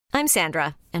I'm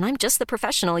Sandra, and I'm just the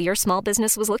professional your small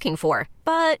business was looking for.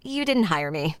 But you didn't hire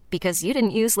me because you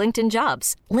didn't use LinkedIn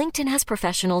Jobs. LinkedIn has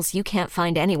professionals you can't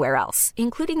find anywhere else,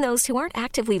 including those who aren't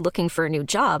actively looking for a new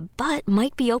job, but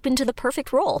might be open to the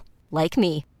perfect role, like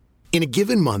me. In a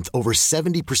given month, over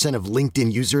 70% of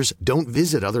LinkedIn users don't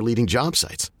visit other leading job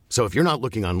sites. So if you're not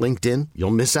looking on LinkedIn,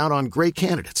 you'll miss out on great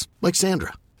candidates like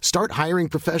Sandra. Start hiring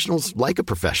professionals like a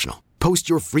professional. Post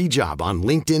your free job on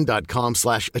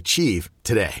linkedin.com/achieve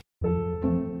today.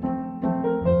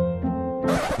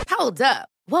 Hold up.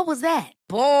 What was that?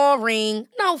 Boring.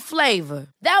 No flavor.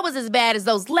 That was as bad as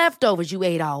those leftovers you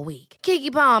ate all week.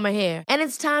 Keke Palmer here, and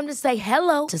it's time to say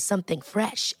hello to something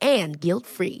fresh and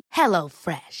guilt-free. Hello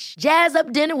Fresh. Jazz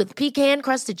up dinner with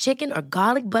pecan-crusted chicken or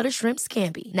garlic butter shrimp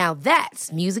scampi. Now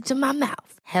that's music to my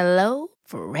mouth. Hello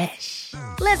Fresh.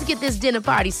 Let's get this dinner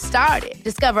party started.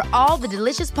 Discover all the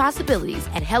delicious possibilities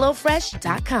at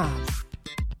hellofresh.com.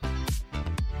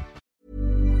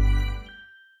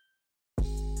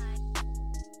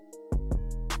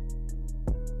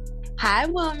 Hi,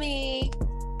 Wumi.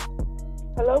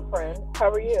 Hello, friend. How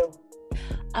are you?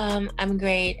 I'm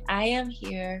great. I am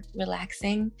here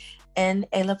relaxing in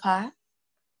Elapa.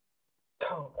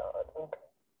 Oh God. Okay.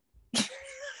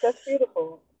 That's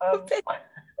beautiful.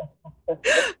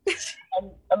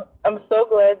 I'm so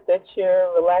glad that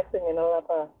you're relaxing in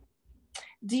Alapa.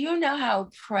 Do you know how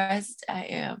impressed I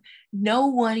am? No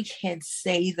one can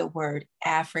say the word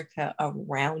Africa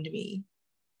around me.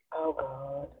 Oh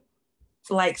God.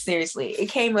 Like, seriously, it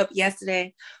came up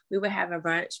yesterday. We were having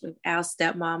brunch with Al's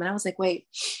stepmom, and I was like, wait,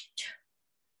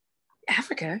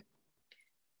 Africa?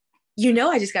 You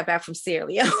know, I just got back from Sierra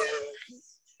Leone. Oh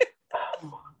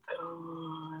my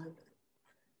God.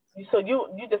 So you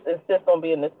just insist on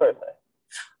being this person?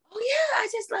 Oh yeah,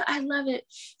 I love it.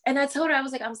 And I told her, I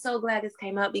was like, I'm so glad this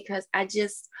came up because I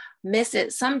just miss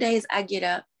it. Some days I get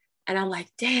up and I'm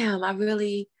like, damn, I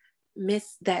really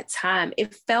miss that time.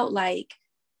 It felt like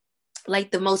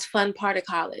the most fun part of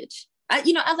college. I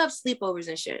love sleepovers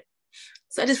and shit.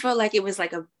 So I just felt like it was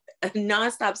like a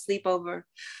nonstop sleepover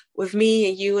with me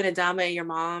and you and Adama and your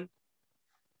mom.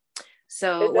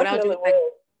 So what I'll do,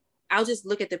 I'll just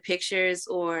look at the pictures,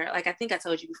 or like I think I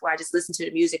told you before, I just listen to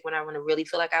the music when I want to really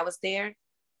feel like I was there.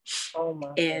 Oh my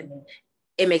and goodness.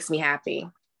 It makes me happy.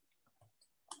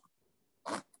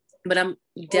 But I'm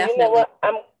definitely. Well, you know what?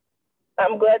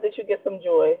 I'm glad that you get some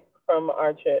joy from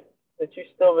our trip. That you're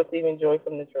still receiving joy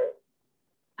from the trip.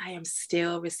 I am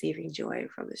still receiving joy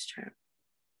from this trip.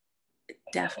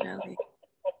 Definitely.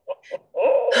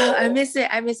 Oh, I miss it.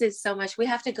 I miss it so much. We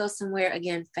have to go somewhere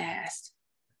again fast.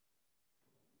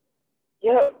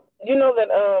 Yeah, you know that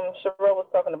Sherelle was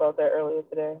talking about that earlier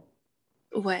today.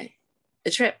 What? A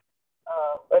trip?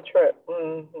 A trip.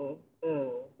 Mm-hmm.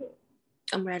 Mm-hmm.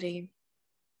 I'm ready.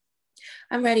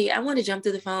 I want to jump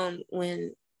through the phone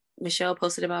when Michelle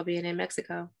posted about being in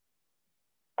Mexico.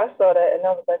 I saw that and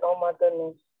I was like, oh my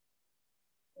goodness.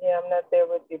 Yeah, I'm not there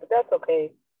with you, but that's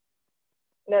okay.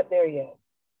 Not there yet.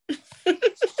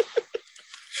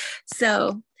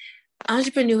 So,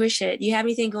 entrepreneur shit. You have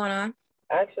anything going on?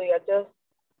 Actually,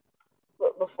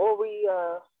 before we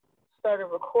started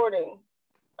recording,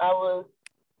 I was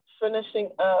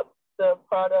finishing up the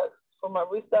products for my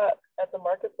restock at the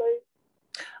marketplace.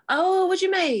 Oh, what'd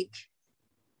you make?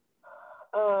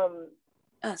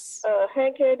 Us.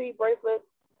 Hand candy, bracelets,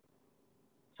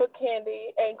 foot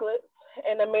candy, anklets,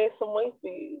 and I made some waist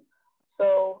beads.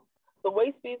 So the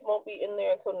waist beads won't be in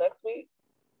there until next week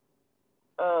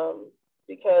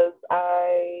because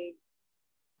I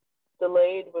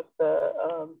delayed with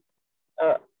our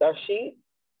sheet.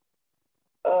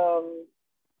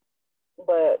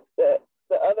 But the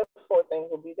other 4 things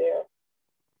will be there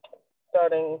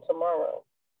starting tomorrow.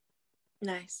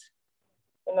 Nice.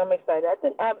 And I'm excited. I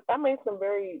think I made some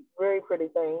very, very pretty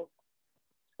things.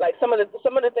 Like some of the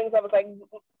things I was like,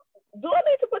 do I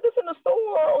need to put this in the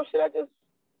store or should I just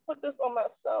put this on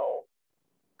myself?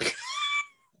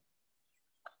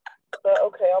 But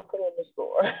okay, I'll put it in the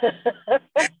store.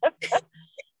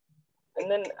 And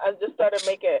then I just started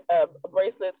making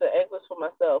bracelets and anklets for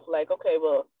myself. Like, okay,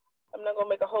 well, I'm not gonna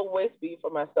make a whole waist bead for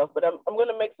myself, but I'm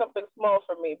gonna make something small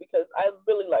for me because I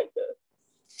really like this.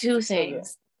 2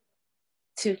 things.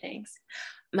 2 things.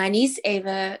 My niece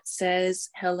Ava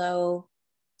says hello.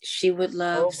 She would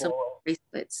love some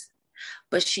bracelets,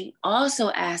 but she also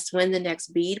asked when the next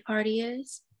bead party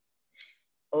is.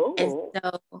 Oh. And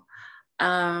so,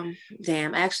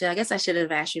 damn. Actually, I guess I should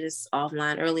have asked you this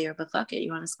offline earlier, but fuck it,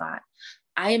 you're on the spot.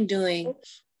 I am doing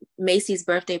Macy's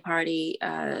birthday party,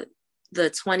 the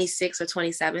 26th or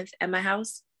 27th at my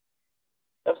house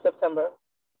of September.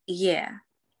 Yeah.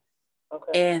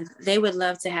 Okay. And they would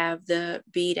love to have the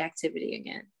bead activity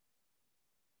again.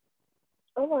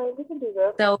 All right, we can do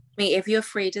that. So, I mean, if you're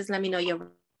free, just let me know you're,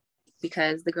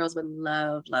 because the girls would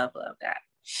love, love, love that.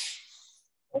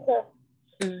 Okay.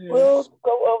 Mm-hmm. We'll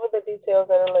go over the details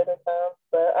at a later time,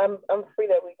 but I'm free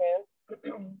that weekend.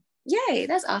 Yay,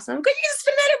 that's awesome. Good, you can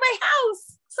spend that at my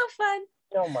house. So fun.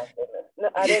 Oh my goodness. No,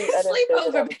 I didn't say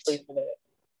that I was free for that.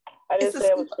 I didn't say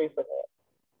I was free for that.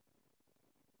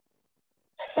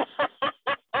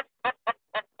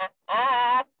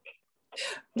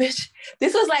 Bitch,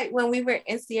 this was like when we were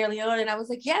in Sierra Leone, and I was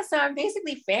like, yeah, so I'm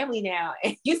basically family now.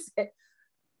 And you said,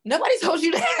 nobody told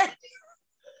you that.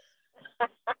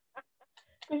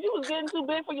 Because you was getting too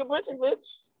big for your britches, bitch.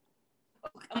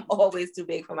 I'm always too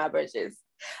big for my britches.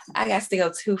 I got to go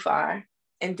too far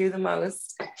and do the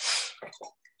most.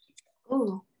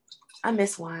 Ooh, I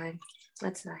miss wine.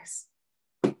 That's nice.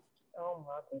 Oh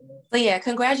my goodness. But yeah,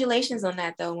 congratulations on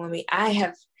that though, Mommy. I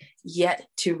have yet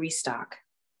to restock.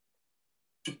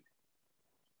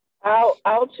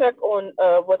 I'll check on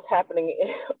what's happening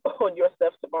on your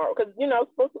stuff tomorrow, because I was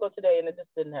supposed to go today and it just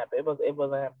didn't happen. It wasn't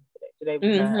happening today.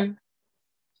 Today was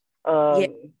not. Yeah,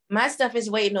 my stuff is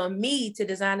waiting on me to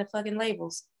design the fucking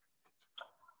labels.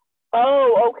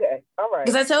 Oh, okay, all right.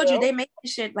 Because I told you they made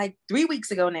this shit like 3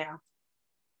 weeks ago now.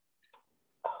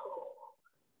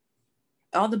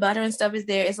 All the butter and stuff is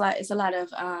there. It's a lot of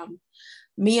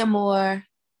Mia Moore,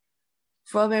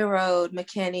 Faubourg Road,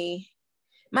 McKinney.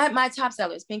 My top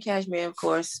sellers, Pink Cashmere, of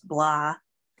course, blah.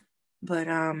 But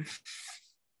oh,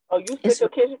 you sick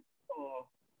of Cashmere?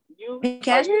 Pink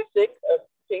Cashmere? Are you sick of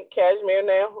Pink Cashmere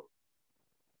now?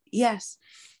 Yes.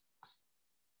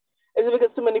 Is it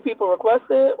because too many people request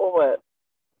it, or what?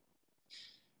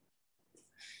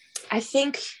 I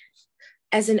think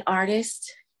as an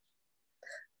artist,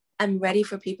 I'm ready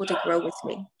for people to grow with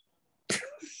me.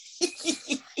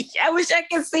 I wish I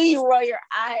could see you roll your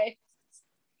eyes.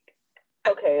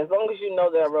 Okay, as long as you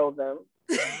know that I rolled them.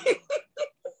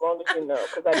 As long as you know,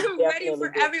 because I'm ready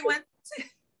for everyone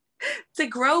to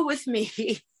grow with me.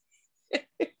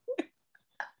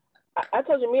 I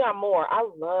told you, Mia Moore. I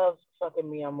love fucking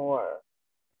Mia Moore.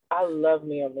 I love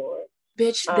Mia Moore.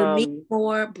 Bitch, the Mia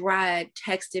Moore bride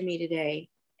texted me today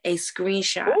a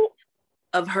screenshot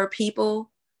of her people.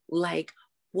 Like,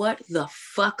 what the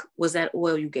fuck was that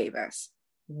oil you gave us?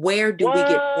 Where do we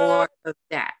get more of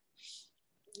that?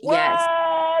 What? Yes.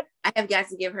 I have got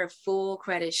to give her full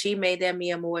credit. She made that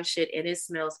Mia Moore shit and it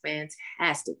smells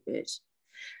fantastic, bitch.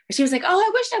 And she was like, oh, I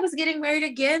wish I was getting married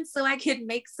again so I could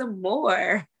make some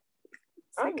more.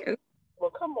 Like,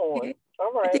 well, come on.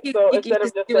 All right. You, so you instead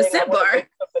of just do saying a I want to bar. make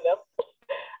something else,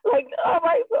 like, all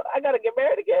right, so I got to get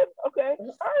married again. Okay.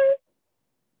 All right.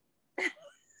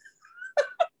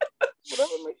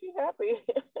 Whatever makes you happy.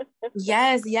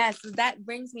 Yes. That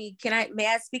brings me, may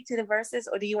I speak to the verses,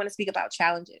 or do you want to speak about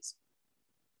challenges?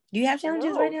 Do you have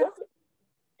challenges right now?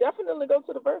 Definitely go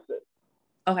to the verses.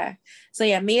 Okay. So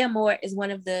yeah, Mia Moore is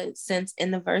one of the scents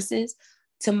in the verses.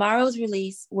 Tomorrow's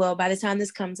release, well, by the time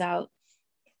this comes out,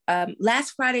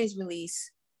 last Friday's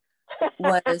release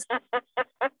was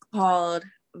called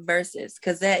Verses,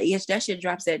 because that shit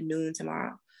drops at noon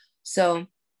tomorrow. So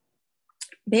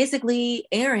basically,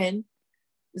 Erin,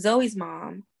 Zoe's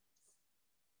mom,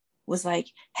 was like,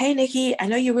 hey, Nikki, I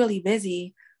know you're really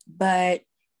busy, but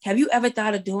have you ever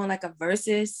thought of doing like a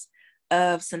versus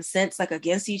of some scents like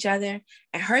against each other?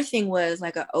 And her thing was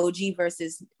like an OG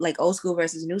versus like old school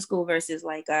versus new school versus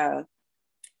like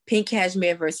Pink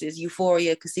Cashmere versus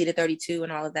Euphoria, Casita 32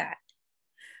 and all of that.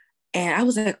 And I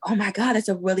was like, oh my God, that's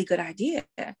a really good idea.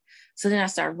 So then I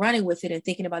started running with it and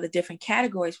thinking about the different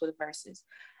categories for the verses.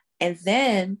 And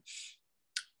then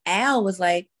Al was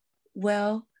like,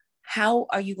 well, how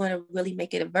are you going to really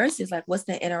make it a versus? Like, what's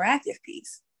the interactive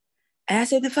piece? And I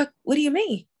said, the fuck, what do you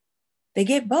mean? They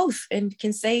get both and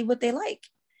can say what they like.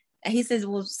 And he says,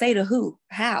 well, say to who?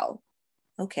 How?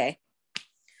 Okay.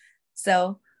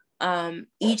 So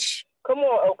each... Come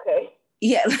on, okay.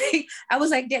 Yeah, like, I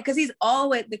was like, damn, because he's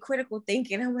always the critical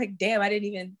thinking. I'm like, damn, I didn't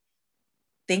even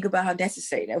think about how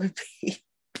necessary that would be.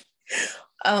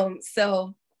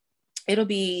 So it'll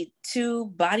be 2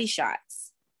 body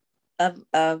shots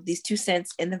of these 2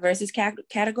 scents in the versus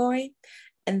category.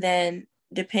 And then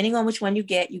depending on which one you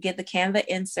get the Canva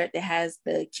insert that has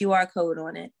the QR code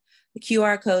on it. The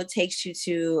QR code takes you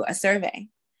to a survey.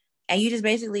 And you just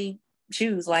basically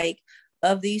choose, like,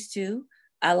 of these 2,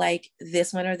 I like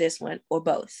this one or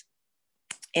both.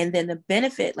 And then the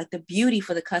benefit, like the beauty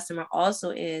for the customer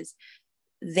also is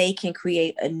they can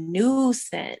create a new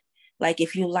scent. Like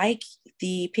if you like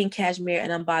the Pink Cashmere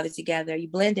and Unbothered together, you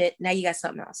blend it, now you got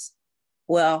something else.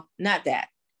 Well, not that.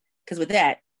 Because with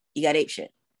that, you got ape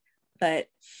shit. But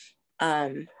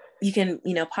you can,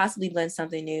 possibly blend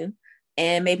something new,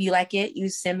 and maybe you like it. You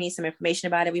send me some information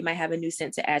about it. We might have a new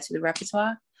scent to add to the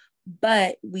repertoire,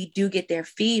 but we do get their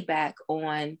feedback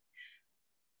on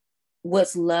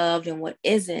what's loved and what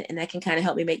isn't. And that can kind of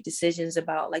help me make decisions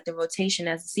about like the rotation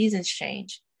as the seasons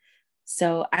change.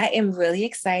 So I am really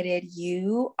excited.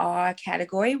 You are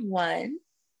category 1.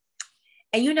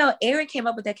 And Erin came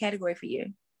up with that category for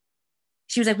you.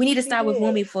 She was like, we need to start with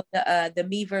Wumi for the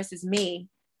me versus me.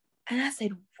 And I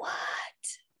said, what?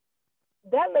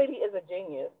 That lady is a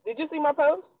genius. Did you see my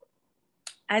post?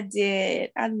 I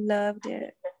did. I loved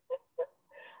it.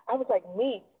 I was like,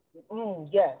 me.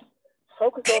 Yes.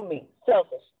 Focus on me.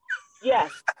 Selfish.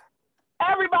 Yes.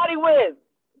 Everybody wins.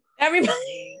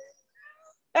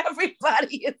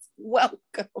 Everybody is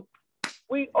welcome.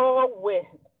 We all win.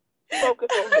 Focus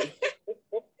on me.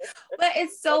 But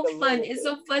it's so fun. It's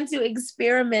so fun to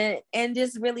experiment and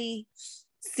just really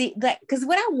see that, because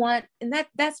what I want, and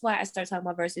that's why I started talking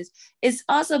about verses, is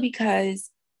also because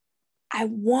I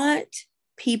want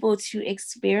people to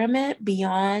experiment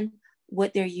beyond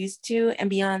what they're used to and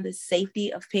beyond the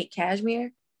safety of pink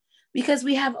cashmere, because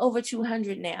we have over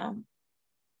 200 now.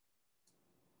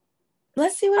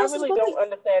 Let's see what else. I really don't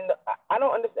understand. I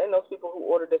don't understand those people who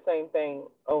order the same thing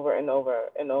over and over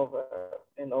and over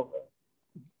and over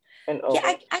and over.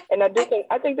 Yeah, I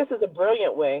think this is a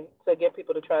brilliant way to get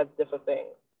people to try different things.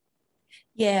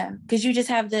 Yeah, because you just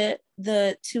have the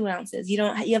 2 ounces. You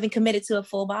haven't committed to a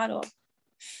full bottle.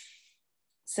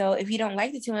 So if you don't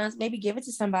like the 2 ounce, maybe give it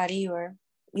to somebody, or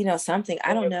something.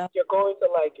 I don't know. You're going to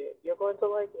like it.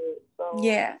 So.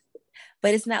 Yeah,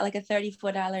 but it's not like a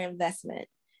 $34 investment.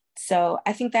 So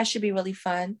I think that should be really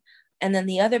fun. And then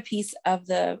the other piece of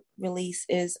the release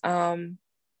is hold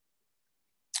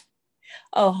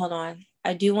on.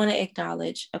 I do want to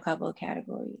acknowledge a couple of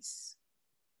categories.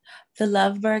 The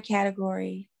Lovebird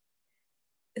category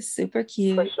is super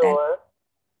cute. For sure.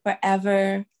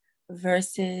 Forever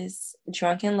versus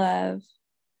Drunken Love.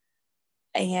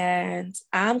 And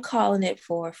I'm calling it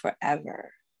for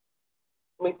Forever.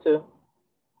 Me too.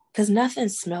 Because nothing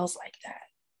smells like that.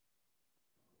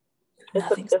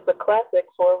 It's a classic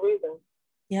for a reason.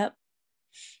 Yep.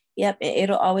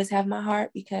 It'll always have my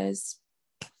heart because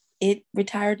it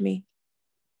retired me.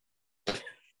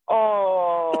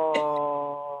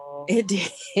 Oh. It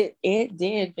did,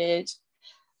 bitch.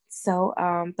 So,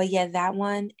 but yeah, that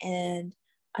one. And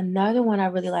another one I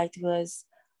really liked was,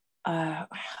 I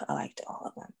liked all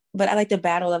of them, but I like the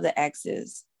Battle of the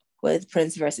Exes with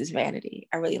Prince versus Vanity.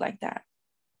 I really like that.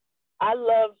 I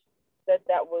love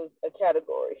that was a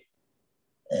category.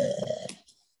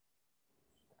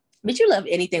 But you love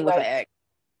anything with an ex.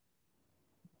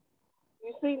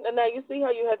 You see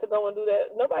how you had to go and do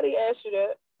that? Nobody asked you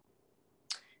that.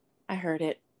 I heard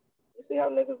it. You see how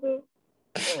niggas do?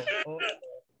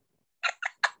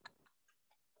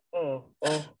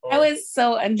 That was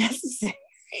so unnecessary.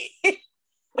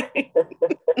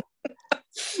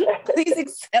 Please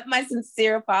accept my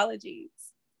sincere apologies.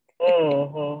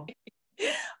 Mm-hmm.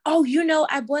 Oh,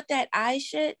 I bought that eye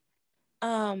shit.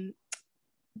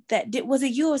 Was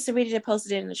it you or Sarita that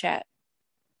posted it in the chat?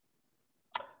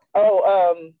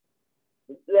 Oh,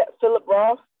 that Philip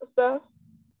Roth stuff?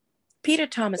 Peter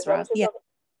Thomas Roth, yeah.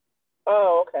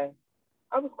 Oh, okay.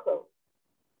 I was close.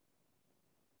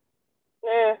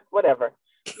 Whatever.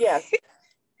 Yes.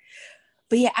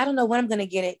 But yeah, I don't know when I'm gonna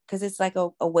get it because it's like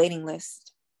a waiting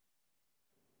list.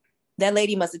 That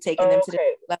lady must have taken them to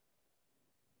the.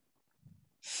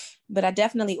 But I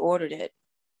definitely ordered it.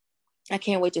 I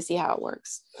can't wait to see how it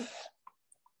works.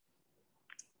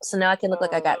 So now I can look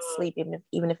like I got sleep,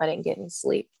 even if I didn't get any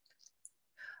sleep.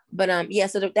 But yeah,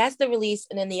 so that's the release,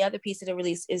 and then the other piece of the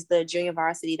release is the Junior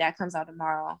Varsity that comes out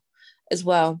tomorrow, as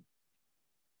well.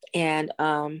 And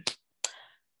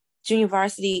Junior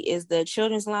Varsity is the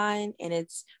children's line, and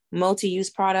it's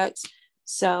multi-use products.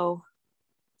 So,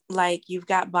 like, you've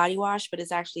got body wash, but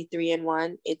it's actually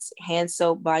 3-in-1. It's hand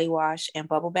soap, body wash, and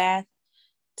bubble bath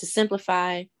to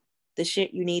simplify the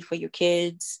shit you need for your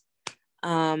kids.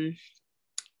 And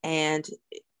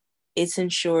it's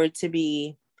ensured to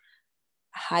be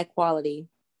high quality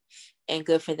and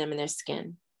good for them and their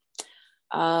skin.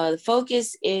 The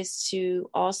focus is to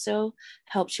also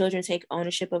help children take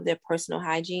ownership of their personal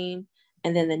hygiene.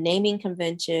 And then the naming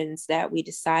conventions that we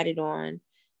decided on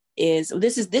is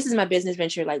this is my business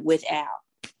venture, like with Al.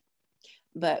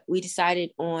 But we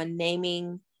decided on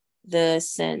naming the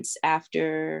scents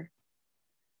after,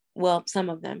 well, some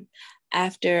of them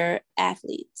after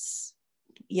athletes,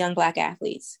 young Black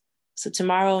athletes. So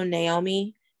tomorrow,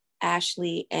 Naomi,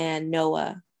 Ashley, and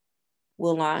Noah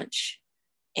will launch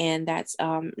And that's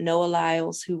Noah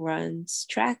Lyles, who runs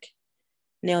track,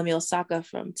 Naomi Osaka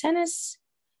from tennis,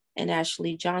 and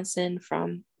Ashley Johnson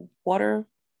from water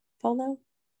polo.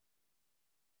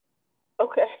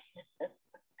 Okay.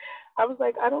 I was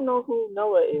like, I don't know who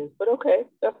Noah is, but okay,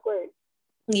 that's great.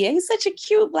 Yeah, he's such a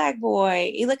cute Black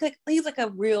boy. He's like a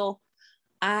real,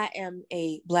 I am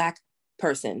a Black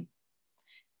person.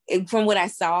 From what I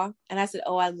saw, and I said,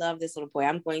 oh, I love this little boy.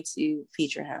 I'm going to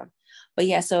feature him. But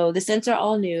yeah, so the scents are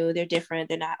all new. They're different.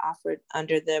 They're not offered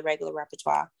under the regular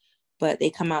repertoire, but they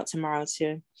come out tomorrow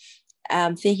too.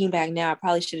 Thinking back now, I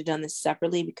probably should have done this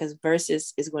separately because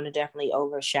Versus is going to definitely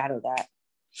overshadow that.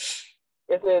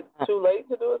 Is it too late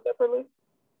to do it separately?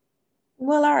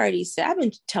 Well, I already said, I've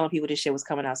been telling people this shit was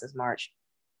coming out since March.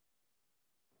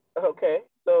 Okay,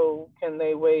 so can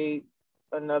they wait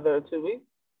another 2 weeks?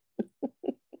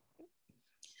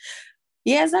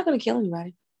 Yeah, it's not going to kill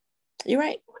anybody. You're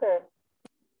right. Okay.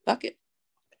 Fuck it.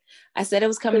 I said it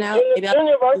was coming out.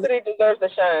 Junior Varsity deserves to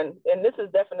shine, and this is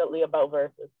definitely about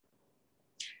Versus.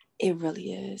 It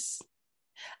really is.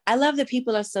 I love that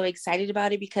people are so excited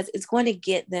about it because it's going to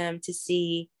get them to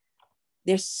see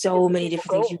there's so many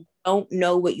different things. You don't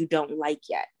know what you don't like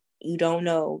yet. You don't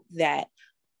know that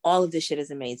all of this shit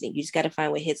is amazing. You just got to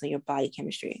find what hits on your body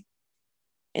chemistry.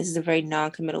 This is a very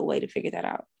non-committal way to figure that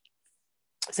out.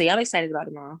 So yeah, I'm excited about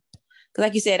tomorrow. Because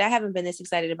like you said, I haven't been this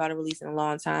excited about a release in a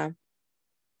long time.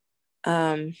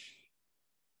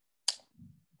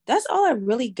 That's all I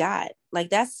really got. Like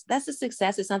that's a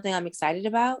success. It's something I'm excited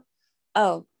about.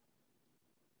 Oh,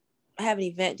 I have an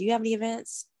event. Do you have any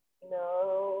events?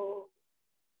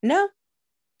 No?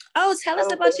 Oh, tell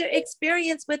us about your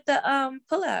experience with the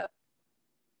pull-up.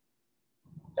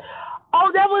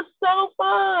 Oh, that was so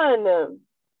fun.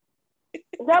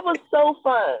 That was so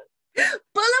fun.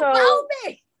 Pull-up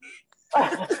moment.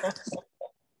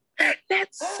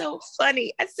 That's so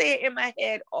funny. I say it in my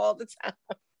head all the time.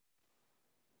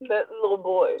 That little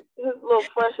boy, his little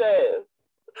fresh ass,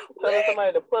 telling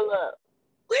somebody to pull up.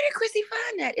 Where did Chrissy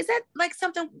find that? Is that like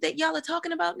something that y'all are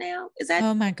talking about now? Is that?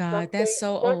 Oh my God, that's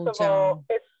so old, John.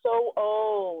 It's so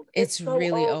old. It's so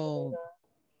really old.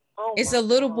 Oh, it's a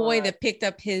little boy that picked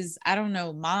up his, I don't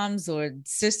know, mom's or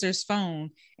sister's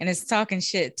phone and is talking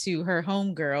shit to her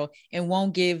homegirl and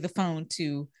won't give the phone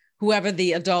to whoever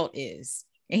the adult is.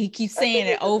 And he keeps saying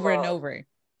it over and over.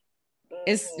 Mm-hmm.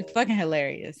 It's fucking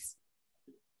hilarious.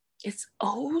 It's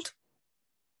old.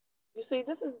 You see,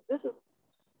 this is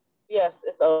yes,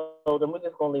 it's old, and we're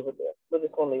just gonna leave it there. We're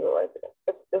just gonna leave it right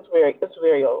there. It's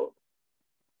very old.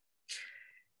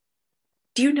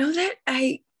 Do you know that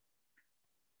I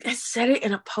said it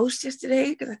in a post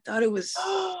yesterday because I thought it was.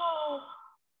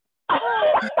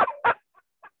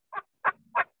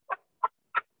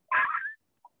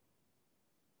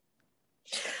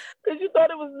 Because you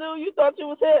thought it was new. You thought you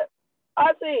was hip.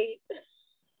 Auntie.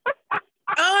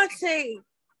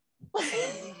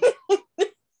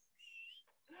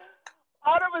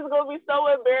 Autumn is going to be so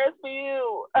embarrassed for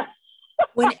you.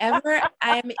 Whenever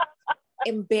I'm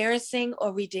embarrassing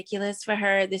or ridiculous for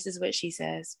her, this is what she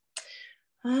says.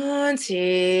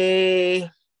 Auntie.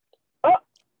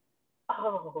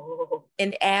 Oh.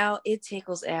 And Al, it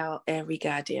tickles Al every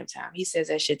goddamn time. He says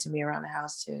that shit to me around the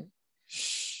house too.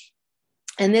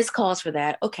 And this calls for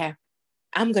that. Okay.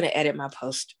 I'm going to edit my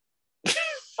post.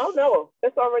 Oh no,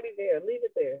 it's already there. Leave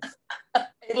it there.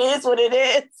 It is what it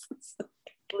is.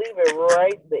 Leave it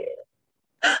right there.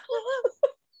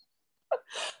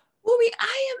 Woomy,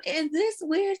 I am in this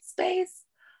weird space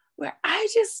where I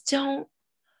just don't.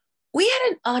 We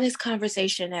had an honest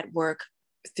conversation at work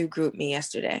through GroupMe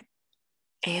yesterday.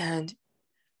 And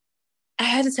I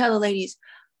had to tell the ladies,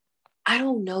 I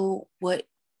don't know what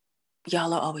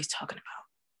y'all are always talking about.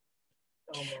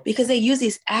 Because they use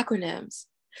these acronyms.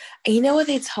 And you know what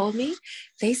they told me?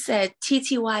 They said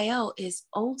TTYL is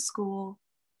old school.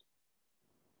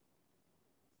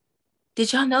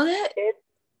 Did y'all know that?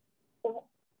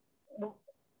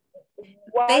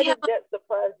 Why did that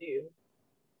surprise you?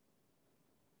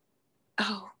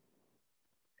 Oh,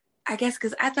 I guess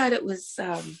because I thought it was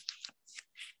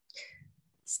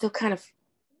still kind of,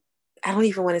 I don't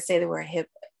even want to say the word hip,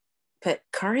 but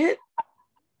current.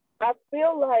 I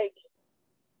feel like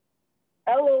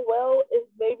LOL is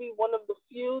maybe one of the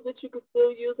few that you can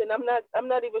still use, and I'm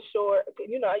not even sure.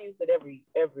 You know, I use it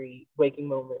every waking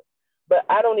moment, but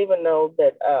I don't even know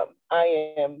that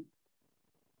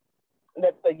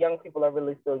that the young people are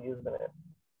really still using it.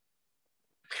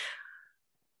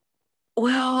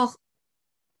 Well,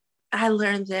 I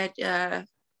learned that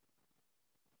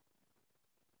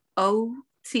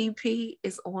OTP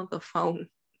is on the phone.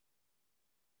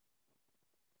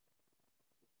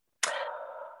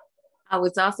 I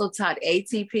was also taught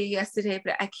ATP yesterday,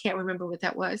 but I can't remember what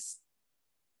that was.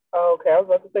 Oh, okay, I was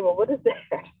about to say, well, what is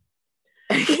that?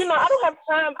 Because I don't have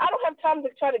time. I don't have time to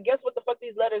try to guess what the fuck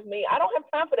these letters mean. I don't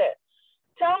have time for that.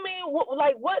 Tell me what.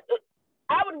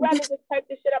 I would rather just type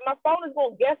this shit out. My phone is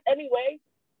gonna guess anyway.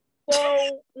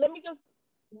 So let me just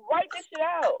write this shit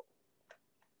out.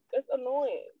 It's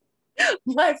annoying.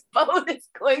 My phone is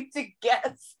going to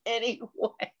guess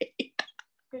anyway.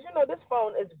 Because this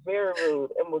phone is very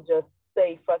rude and will just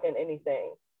say fucking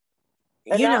anything.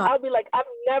 And I'll be like, I've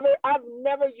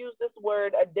never used this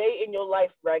word a day in your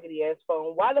life, raggedy ass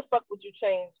phone. Why the fuck would you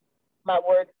change my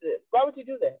words to this? Why would you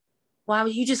do that? Why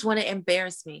would you just want to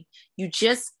embarrass me? You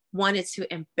just wanted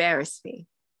to embarrass me.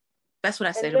 That's what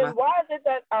I said to my. Why is it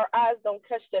that our eyes don't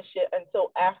catch that shit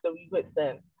until after we hit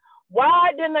send?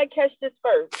 Why didn't I catch this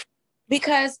first?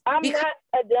 Because I'm not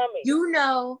a dummy. You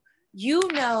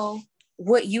know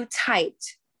what you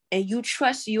typed, and you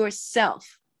trust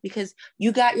yourself because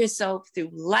you got yourself through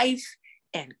life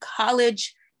and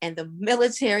college and the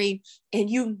military, and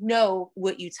you know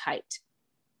what you typed.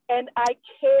 And I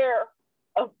care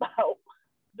about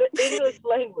the English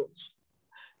language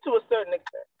to a certain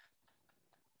extent.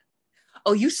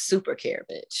 Oh, you super care,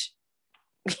 bitch.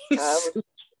 I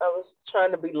was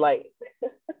trying to be light.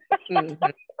 Mm-hmm.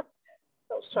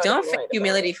 Don't fake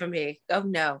humility for me. Oh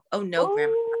no,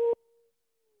 Grandma.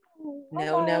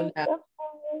 No.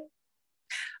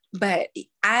 But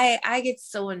I get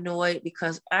so annoyed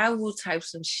because I will type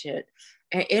some shit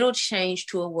and it'll change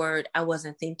to a word I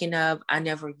wasn't thinking of, I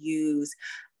never use,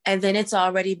 and then it's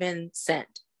already been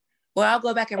sent. Or I'll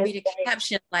go back and read a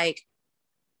caption like,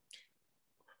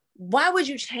 why would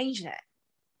you change that?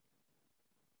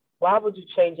 Why would you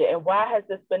change it? And why has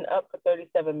this been up for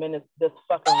 37 minutes this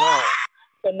fucking long?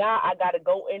 So now I got to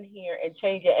go in here and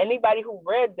change it. Anybody who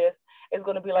read this is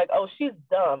going to be like, oh, she's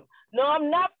dumb. No,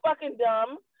 I'm not fucking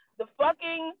dumb. The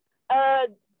fucking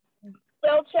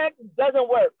spell check doesn't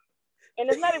work. And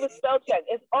it's not even spell check.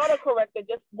 It's autocorrect that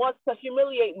just wants to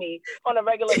humiliate me on a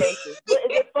regular basis. But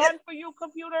is it fun for you,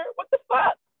 computer? What the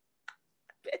fuck?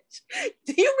 Bitch.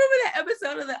 Do you remember that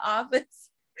episode of The Office?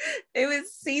 It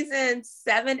was season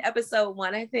 7, episode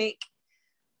 1, I think.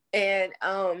 And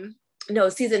no,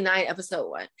 season 9, episode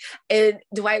 1. And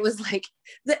Dwight was like,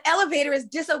 the elevator is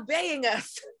disobeying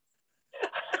us.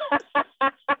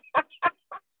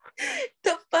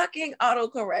 The fucking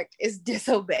autocorrect is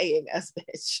disobeying us,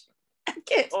 bitch.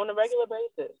 On a regular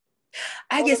basis.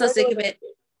 I get so sick of it.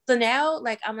 So now,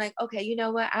 like, I'm like, okay, you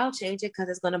know what? I'll change it because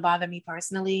it's going to bother me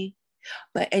personally.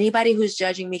 But anybody who's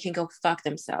judging me can go fuck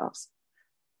themselves.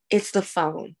 It's the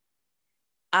phone.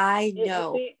 I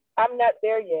know. See, I'm not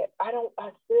there yet. I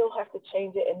still have to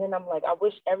change it. And then I'm like, I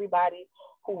wish everybody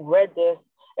who read this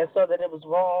and saw that it was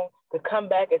wrong could come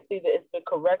back and see that it's been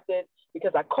corrected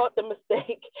because I caught the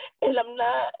mistake and I'm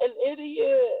not an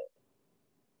idiot.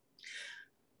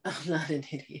 I'm not an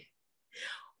idiot.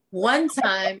 One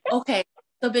time, okay,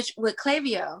 so bitch, with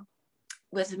Klaviyo,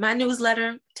 with my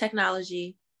newsletter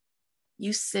technology,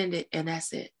 you send it and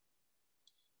that's it.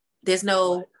 There's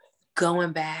no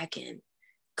going back and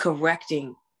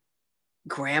correcting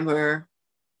grammar.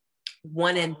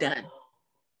 One and done.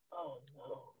 Oh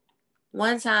no.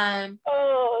 One time,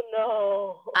 oh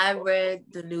no, I read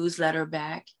the newsletter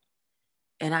back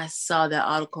and I saw that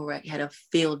autocorrect had a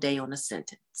field day on a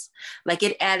sentence. Like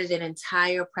it added an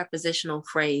entire prepositional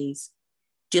phrase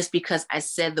just because I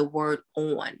said the word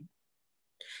on.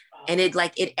 And it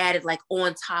added like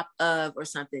on top of or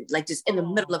something, like just in the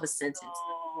middle of a sentence.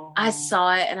 No. I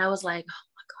saw it and I was like, oh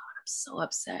my God, I'm so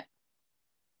upset.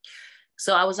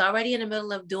 So I was already in the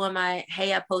middle of doing my,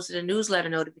 hey, I posted a newsletter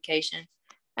notification.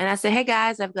 And I said, hey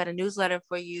guys, I've got a newsletter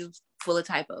for you full of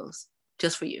typos,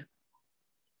 just for you.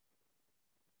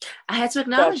 I had to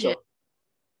acknowledge it.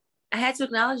 I had to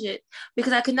acknowledge it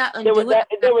because I could not undo it.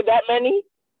 There were that many?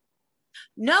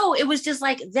 No, it was just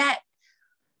like that.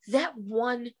 That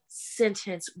one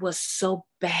sentence was so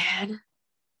bad.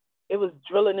 It was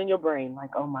drilling in your brain like,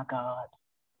 oh my God.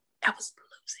 I was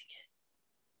losing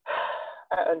it.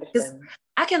 I understand.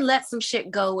 I can let some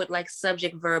shit go with like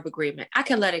subject verb agreement. I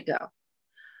can let it go.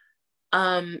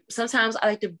 Sometimes I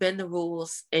like to bend the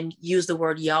rules and use the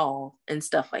word y'all and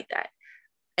stuff like that.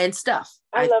 And stuff.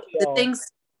 I love y'all. The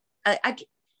things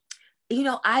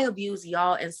I abuse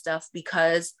y'all and stuff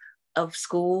because of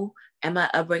school and my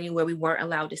upbringing where we weren't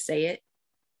allowed to say it.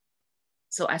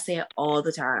 So I say it all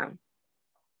the time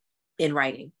in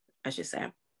writing, I should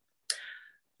say.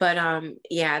 But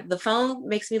yeah, the phone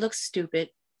makes me look stupid.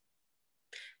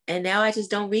 And now I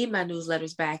just don't read my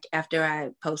newsletters back after I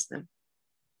post them.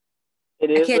 It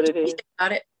is what it is.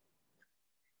 About it.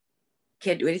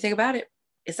 Can't do anything about it.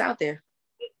 It's out there.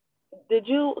 Did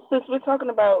you, since we're talking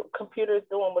about computers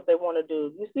doing what they want to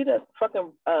do, you see that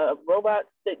fucking robots?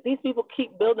 These people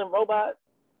keep building robot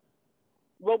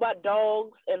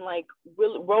dogs, and like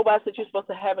real robots that you're supposed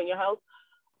to have in your house.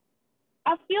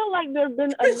 I feel like there have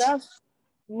been enough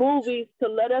movies to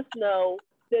let us know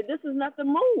that this is not the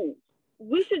move.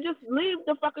 We should just leave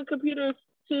the fucking computers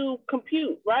to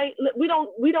compute, right? We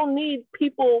don't need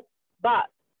people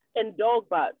bots and dog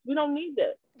bots. We don't need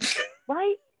that,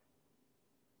 right?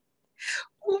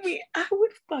 I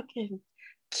would fucking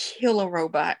kill a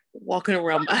robot walking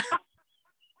around my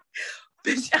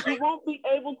Bitch, I won't be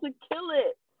able to kill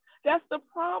it. That's the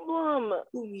problem.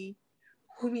 Umi,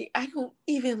 I don't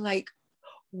even like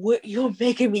what you're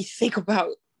making me think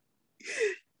about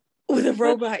with a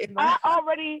robot in my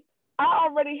I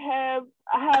already have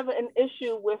an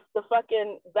issue with the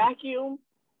fucking vacuum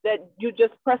that you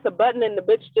just press a button and the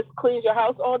bitch just cleans your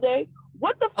house all day.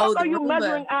 What the fuck are you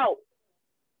measuring out?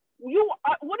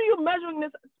 What are you measuring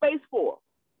this space for?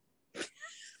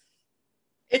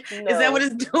 Is that what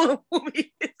it's doing for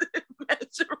me? Is it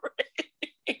measuring?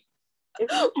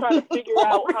 It's trying to figure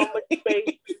out how much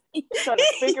space. It's trying to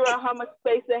figure out how much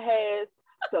space it has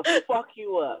to fuck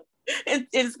you up.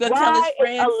 It's gonna tell its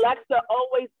friends. Why is Alexa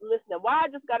always listening? Why I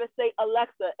just gotta say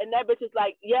Alexa and that bitch is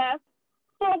like, yes.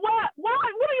 For what? Why?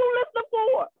 What are you listening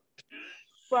for?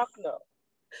 Fuck no.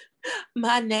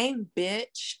 My name,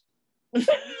 bitch.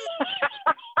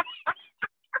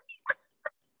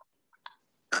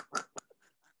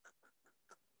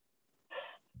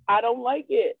 I don't like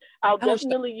it. I'll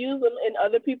definitely use them in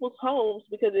other people's homes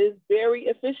because it's very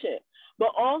efficient. But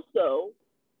also,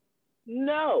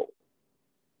 no.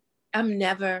 I'm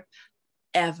never,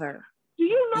 ever. Do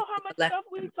you know how much stuff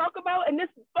we talk about and this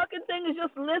fucking thing is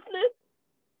just listening?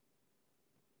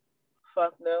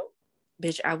 Fuck no.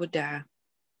 Bitch, I would die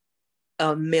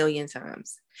 1,000,000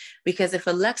 times. Because if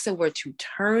Alexa were to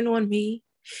turn on me,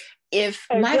 if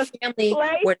my family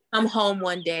were to come home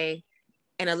one day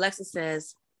and Alexa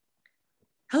says,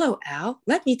 "Hello, Al,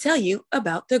 let me tell you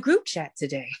about the group chat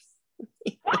today."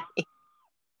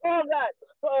 Oh God.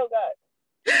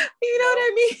 You know what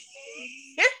I mean?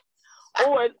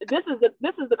 Or this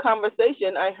is the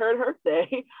conversation I heard her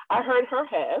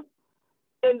have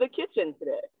in the kitchen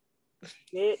today.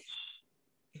 Bitch,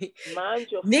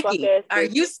 mind your Nikki, fuck ass. are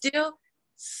you still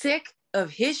sick of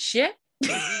his shit?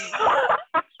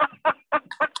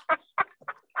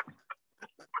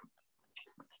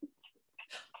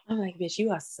 I'm like, bitch, you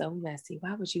are so messy.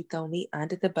 Why would you throw me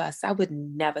under the bus? I would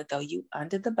never throw you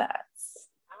under the bus.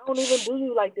 I don't even do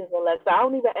you like this, Alexa. I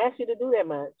don't even ask you to do that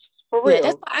much. For real.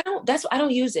 Yeah, that's why I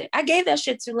don't use it. I gave that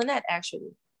shit to Lynette,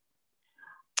 actually.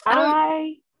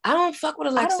 I don't fuck with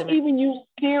Alexa. I don't even use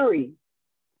Siri.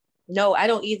 No, I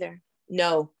don't either.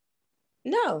 No,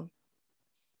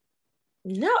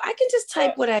 I can just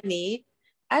type what I need.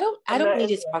 I don't need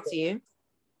to talk to you.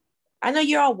 I know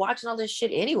you're all watching all this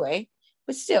shit anyway,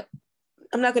 but still,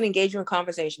 I'm not going to engage you in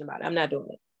conversation about it. I'm not doing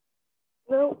it.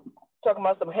 No, talking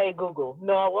about some, hey, Google.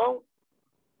 No, I won't.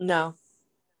 No.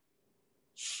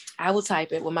 I will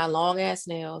type it with my long ass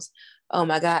nails. Oh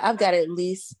my God. I've got at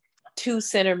least 2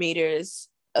 centimeters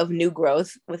of new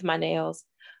growth with my nails.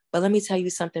 But let me tell you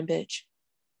something, bitch.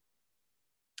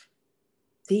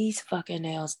 These fucking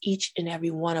nails, each and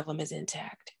every one of them is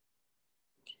intact.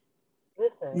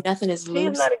 Listen, nothing is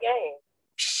loose. She's not a game.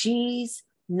 She's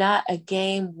not a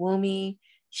game, Wumi.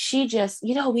 She just,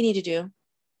 you know what we need to do?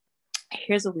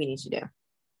 Here's what we need to do.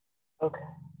 Okay.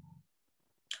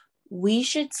 We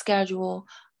should schedule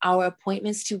our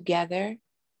appointments together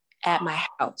at my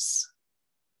house.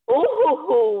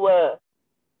 Ooh,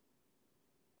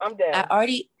 I'm down. I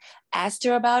already asked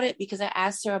her about it because I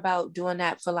asked her about doing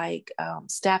that for like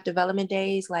staff development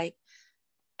days, like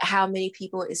how many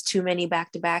people is too many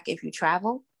back to back if you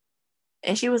travel.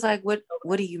 And she was like, what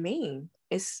do you mean?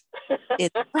 It's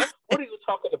what are you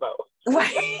talking about?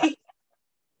 Right.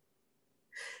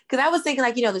 Because I was thinking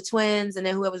like, you know, the twins and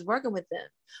then whoever's working with them.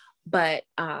 But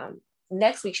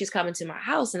next week she's coming to my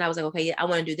house and I was like, okay, I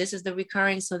want to do this as the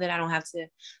recurring so that I don't have to,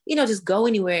 you know, just go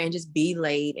anywhere and just be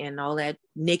late and all that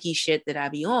Nikki shit that I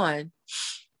be on.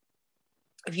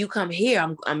 If you come here,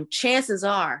 I'm chances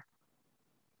are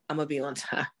I'm gonna be on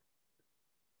time.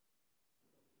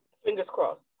 Fingers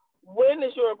crossed. When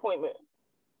is your appointment?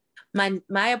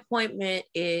 My appointment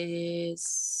is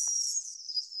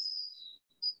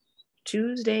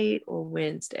Tuesday or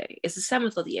Wednesday. It's the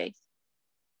 7th or the 8th.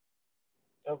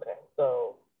 Okay,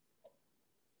 so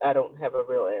I don't have a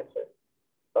real answer.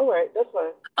 All right, that's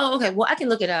fine. Oh, okay. Well, I can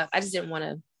look it up. I just didn't want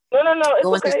to. No. It's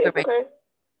okay. It's okay.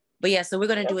 But yeah, so we're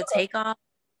gonna do a takeoff,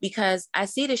 because I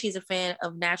see that she's a fan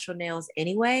of natural nails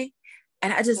anyway.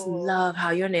 And I just love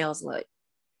how your nails look.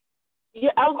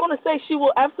 Yeah, I was going to say she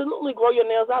will absolutely grow your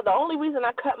nails out. The only reason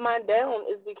I cut mine down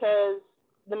is because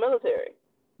the military.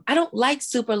 I don't like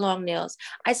super long nails.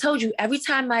 I told you, every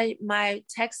time my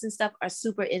texts and stuff are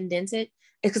super indented,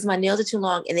 it's because my nails are too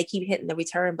long and they keep hitting the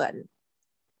return button.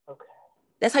 Okay.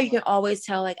 That's how you can always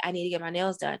tell, like, I need to get my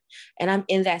nails done. And I'm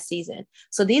in that season.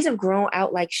 So these have grown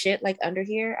out like shit, like under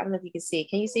here. I don't know if you can see.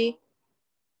 Can you see?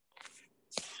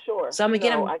 Sure. So I'm going to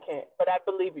get them. I can't, but I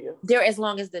believe you. They're as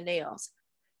long as the nails.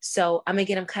 So I'm going to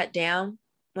get them cut down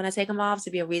when I take them off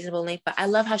to be a reasonable length. But I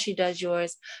love how she does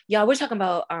yours. Y'all, we're talking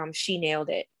about She Nailed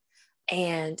It.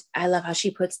 And I love how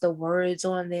she puts the words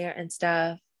on there and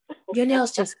stuff. Your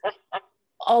nails just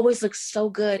always look so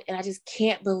good. And I just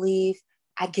can't believe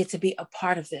I get to be a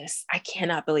part of this. I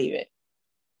cannot believe it.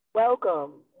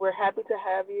 Welcome. We're happy to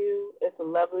have you. It's a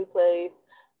lovely place.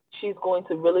 She's going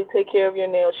to really take care of your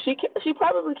nails. She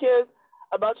probably cares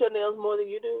about your nails more than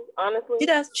you do, honestly.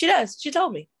 She does. She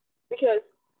told me. Because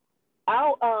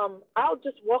I'll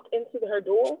just walk into her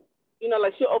door. You know,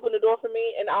 like she'll open the door for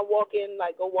me and I'll walk in,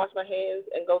 like go wash my hands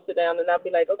and go sit down, and I'll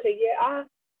be like, okay, yeah,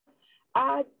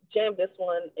 I jammed this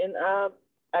one and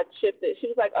I chipped it. She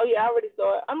was like, oh yeah, I already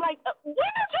saw it. I'm like, when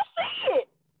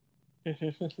did you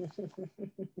see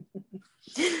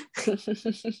it?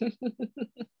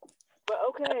 But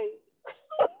okay.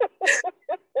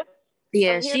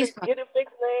 Yeah, she's get it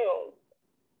fixed now.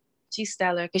 She's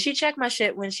stellar. Cause she checked my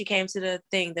shit when she came to the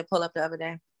thing to pull up the other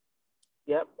day.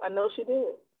 Yep, I know she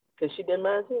did. Cause she did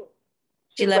mine too.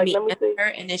 She let me enter her,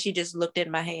 and then she just looked at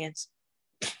my hands.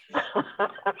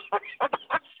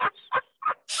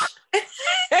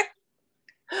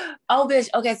 Oh, bitch.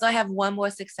 Okay, so I have one more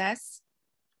success.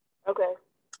 Okay.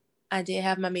 I did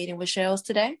have my meeting with Shells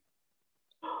today.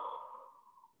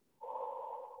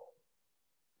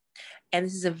 And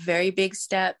this is a very big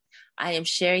step. I am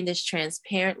sharing this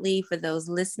transparently for those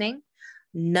listening.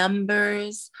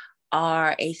 Numbers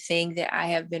are a thing that I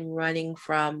have been running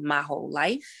from my whole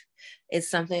life. It's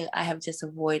something I have just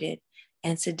avoided.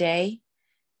 And today,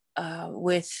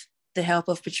 with the help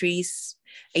of Patrice,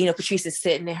 Patrice is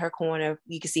sitting in her corner.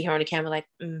 You can see her on the camera like,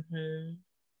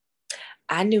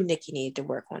 I knew Nikki needed to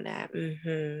work on that.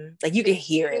 Like you can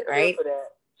hear it, right?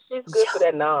 She's good for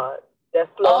that nod. That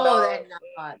slow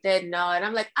nod. That nod.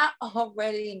 I'm like, I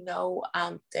already know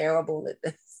I'm terrible at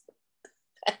this.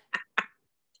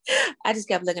 I just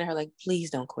kept looking at her like, please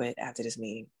don't quit after this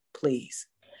meeting. Please.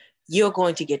 You're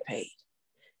going to get paid.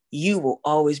 You will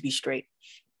always be straight.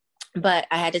 But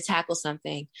I had to tackle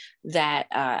something that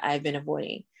I've been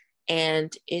avoiding.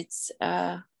 And it's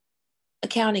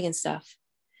accounting and stuff.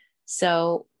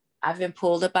 So I've been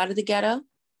pulled up out of the ghetto.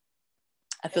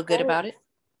 I feel good about it.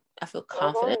 I feel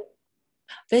confident.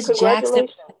 Bitch, Jackson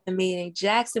was at the meeting.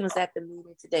 Jackson was at the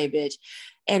meeting today, bitch.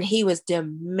 And he was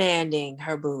demanding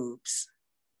her boobs.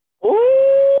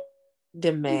 Ooh.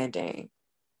 Demanding.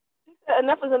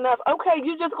 Enough is enough. Okay,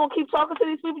 you just gonna keep talking to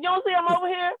these people. You don't see I'm over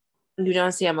here? You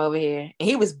don't see I'm over here. And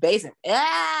he was basing. He's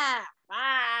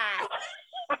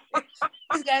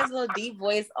got his little deep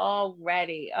voice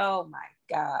already. Oh my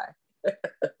God.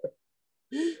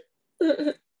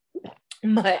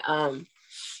 But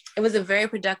it was a very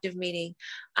productive meeting.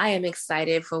 I am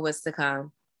excited for what's to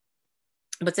come.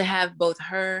 But to have both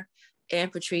her and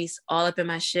Patrice all up in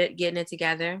my shit, getting it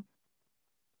together.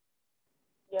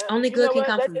 Yeah. Only good can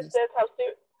come from this.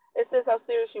 It says how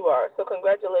serious you are. So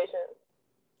congratulations.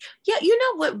 Yeah, you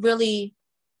know what really,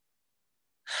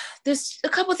 there's a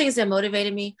couple things that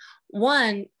motivated me.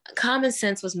 One, common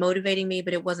sense was motivating me,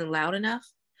 but it wasn't loud enough.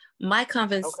 My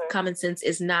common sense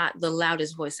is not the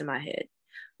loudest voice in my head.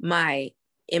 My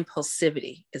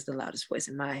impulsivity is the loudest voice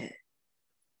in my head.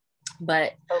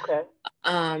 But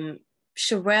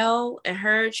Sherelle and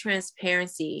her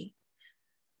transparency,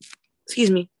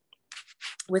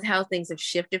 with how things have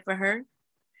shifted for her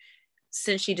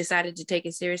since she decided to take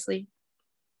it seriously.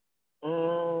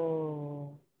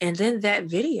 And then that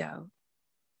video,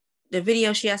 the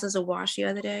video she asked us to watch the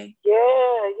other day. Yeah.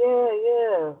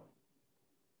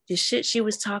 The shit she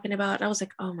was talking about, I was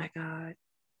like, oh my God.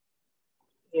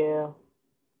 Yeah.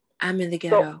 I'm in the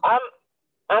ghetto. So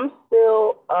I'm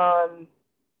still,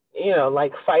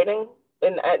 like fighting,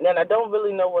 and I don't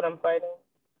really know what I'm fighting.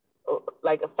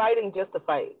 Like fighting just to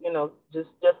fight, just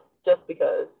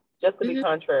because, just to be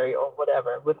contrary or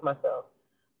whatever with myself.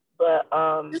 But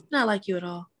it's not like you at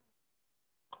all.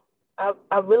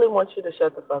 I really want you to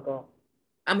shut the fuck up.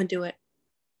 I'm gonna do it.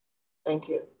 Thank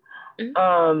you.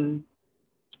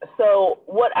 So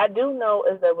what I do know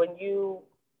is that when you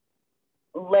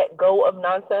let go of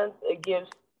nonsense, it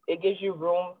gives you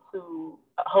room to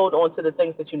hold on to the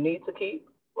things that you need to keep,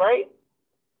 right?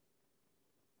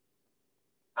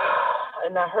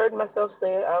 And I heard myself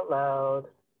say it out loud.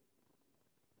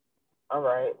 All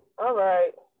right.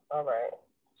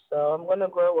 So I'm going to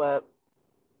grow up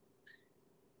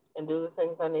and do the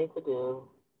things I need to do.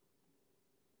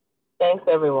 Thanks,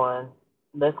 everyone.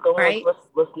 Let's go. Right?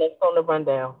 What's next on the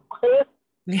rundown?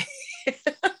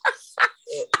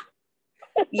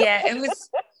 Yeah,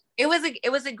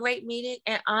 it was a great meeting,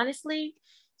 and honestly,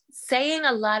 saying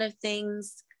a lot of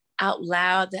things out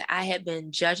loud that I had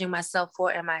been judging myself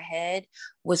for in my head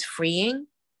was freeing.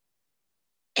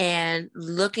 And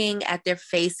looking at their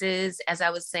faces as I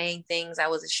was saying things I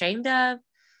was ashamed of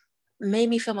made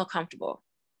me feel more comfortable.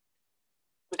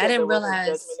 Because I didn't it wasn't realize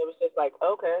judgment. It was just like,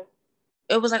 okay.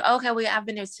 It was like, okay, well, I've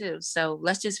been there too. So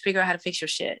let's just figure out how to fix your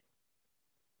shit.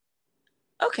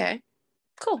 Okay,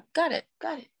 cool. Got it.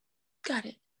 You got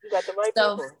the right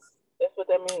So, people. That's what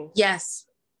that means.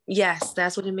 Yes,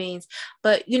 that's what it means.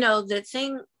 But the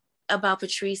thing about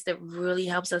Patrice that really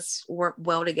helps us work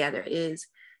well together is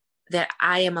that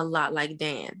I am a lot like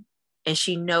Dan, and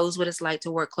she knows what it's like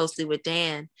to work closely with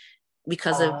Dan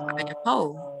because of Ryan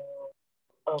Poe.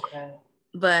 Okay.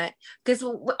 But because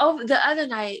over the other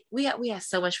night we had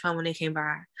so much fun when they came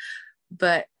by,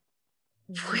 but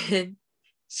when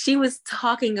she was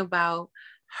talking about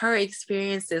her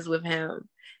experiences with him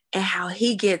and how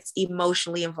he gets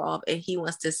emotionally involved and he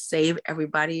wants to save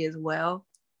everybody as well.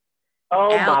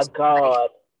 Oh my God.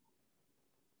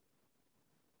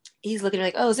 He's looking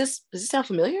like, oh, does this sound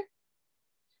familiar?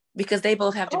 Because they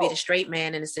both have to be the straight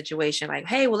man in a situation. Like,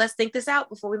 hey, well, let's think this out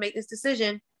before we make this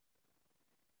decision.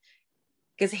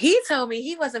 Because he told me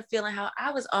he wasn't feeling how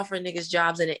I was offering niggas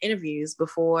jobs in the interviews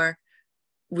before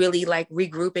really like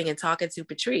regrouping and talking to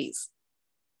Patrice.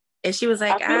 And she was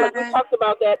like, I feel like we talked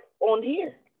about that on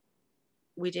here.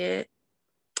 We did.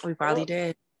 We probably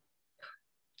did.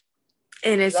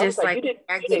 And it's just like,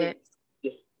 I get it.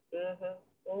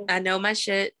 I know my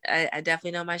shit. I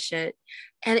definitely know my shit.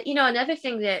 And, another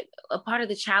thing that a part of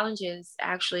the challenges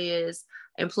actually is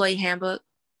employee handbook,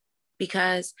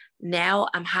 because now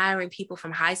I'm hiring people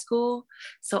from high school.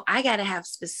 So I got to have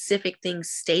specific things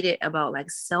stated about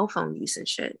like cell phone use and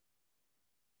shit.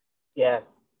 Yeah.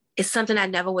 It's something I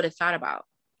never would have thought about.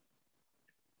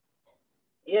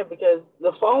 Yeah, because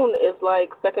the phone is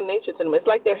like second nature to them. It's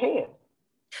like their hand.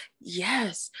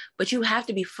 Yes, but you have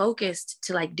to be focused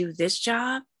to like do this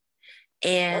job.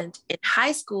 And in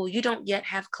high school, you don't yet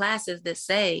have classes that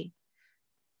say,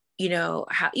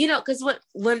 how, because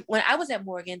when I was at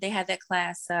Morgan, they had that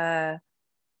class,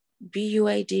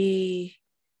 BUAD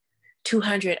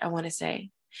 200, I want to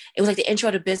say. It was like the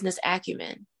intro to business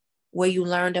acumen, where you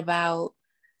learned about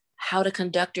how to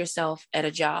conduct yourself at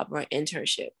a job or an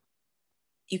internship.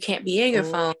 You can't be in your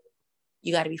phone.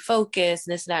 You got to be focused,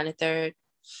 and this, that, and the third.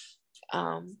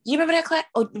 You remember that class?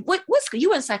 Oh, what's you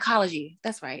were in psychology?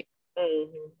 That's right.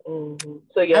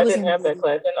 So yeah, I didn't have that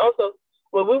class. And also,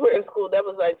 when we were in school, that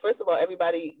was like, first of all,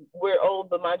 everybody, we're old,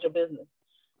 but mind your business.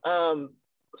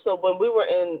 So when we were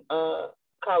in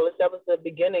college, that was the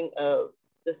beginning of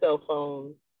the cell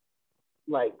phone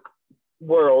like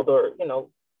world, or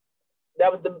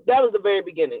that was the very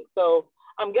beginning. So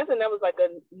I'm guessing that was like a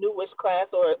newish class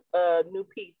or a new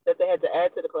piece that they had to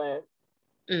add to the class.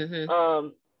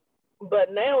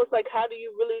 But now it's like, how do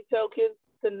you really tell kids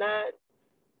to not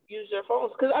use your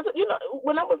phones? Because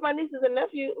when I'm with my nieces and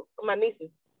nephews, my nieces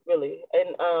really,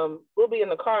 and we'll be in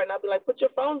the car and I'll be like, put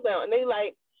your phones down, and they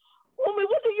like, Mommy,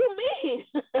 what do you mean?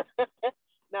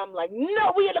 Now I'm like,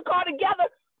 no, we in the car together.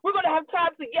 We're gonna have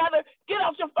time together. Get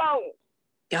off your phone.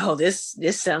 Oh, this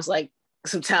sounds like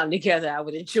some time together I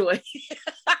would enjoy.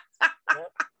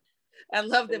 Yep. I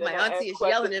love that my auntie is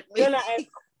yelling at me.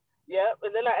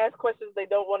 And then I ask questions they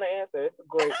don't want to answer. It's a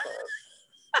great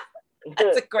time.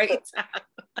 That's a great time.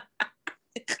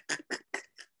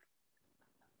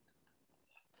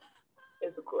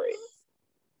 It's great.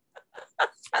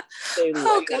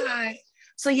 Oh God.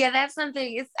 So yeah, that's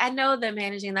something. I know that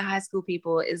managing the high school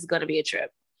people is going to be a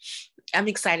trip. I'm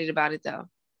excited about it though.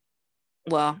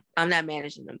 Well, I'm not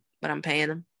managing them, but I'm paying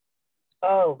them.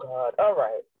 Oh God. All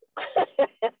right.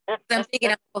 I'm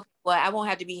thinking, well, I won't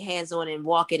have to be hands-on and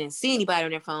walk in and see anybody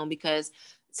on their phone, because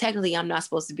technically I'm not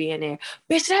supposed to be in there.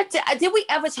 Bitch, did we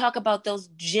ever talk about those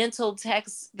gentle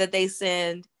texts that they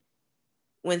send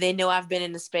when they know I've been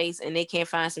in the space and they can't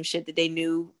find some shit that they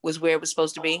knew was where it was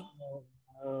supposed to be?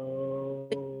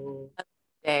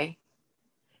 Okay.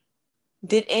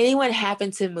 Did anyone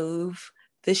happen to move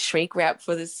the shrink wrap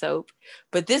for the soap?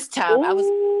 But this time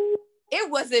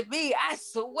it wasn't me, I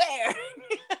swear.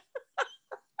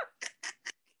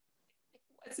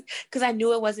 because I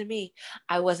knew it wasn't me.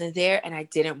 I wasn't there and I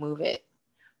didn't move it.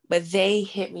 But they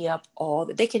hit me up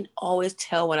they can always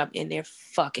tell when I'm in there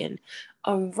fucking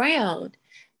around.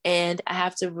 And I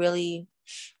have to really,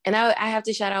 and I have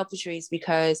to shout out Patrice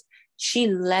because she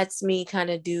lets me kind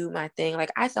of do my thing.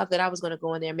 Like I thought that I was going to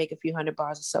go in there and make a few hundred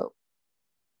bars of soap.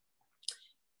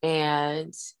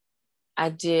 And I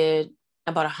did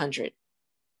about 100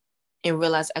 and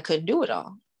realized I couldn't do it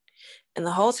all. And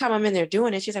the whole time I'm in there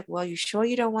doing it, she's like, well, you sure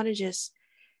you don't want to just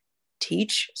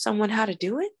teach someone how to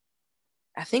do it?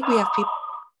 I think we have people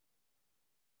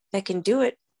that can do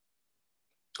it.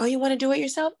 Oh, you want to do it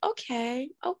yourself? Okay.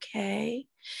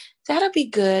 That'll be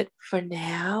good for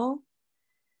now.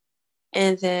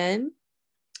 And then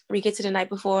we get to the night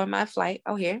before my flight.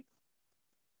 Oh, here.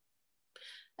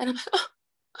 And I'm like, oh,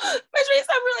 Patrice,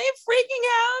 I'm really freaking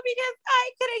out because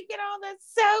I couldn't get all the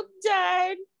soap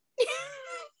done.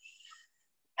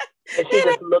 And she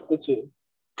just looked at you.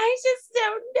 I just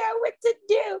don't know what to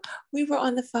do. We were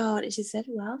on the phone and she said,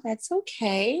 well, that's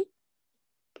okay.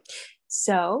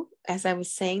 So, as I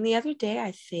was saying the other day,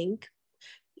 I think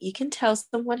you can tell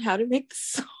someone how to make the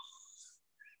song.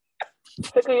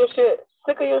 Sick of your shit.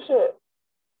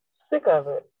 Sick of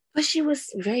it. But she was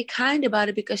very kind about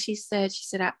it because she said,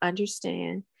 I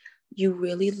understand you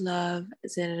really love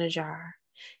Zen in a Jar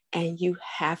and you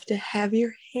have to have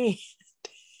your hand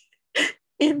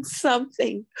in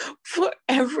something for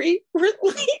every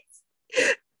release.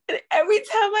 And every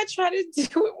time I try to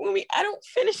do it with me, I don't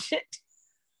finish it.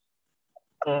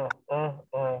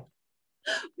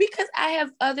 Because I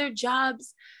have other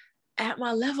jobs at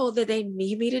my level that they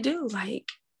need me to do. Like,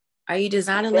 are you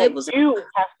designing labels? You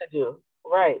have to do.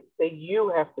 Right. That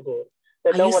you have to do.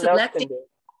 That no one else can do.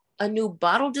 A new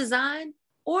bottle design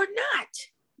or not?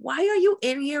 Why are you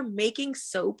in here making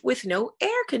soap with no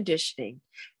air conditioning?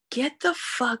 Get the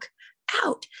fuck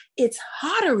out. It's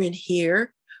hotter in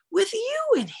here with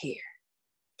you in here.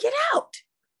 Get out.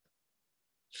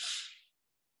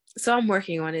 So I'm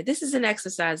working on it. This is an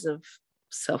exercise of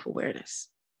self-awareness.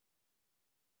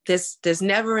 There's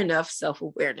never enough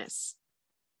self-awareness.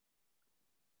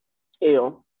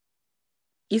 Ew.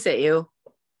 You say ew?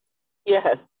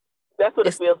 Yes. That's what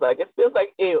it feels like. It feels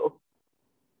like ew.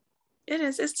 It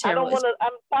is. It's terrible.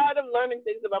 I'm tired of learning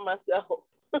things about myself.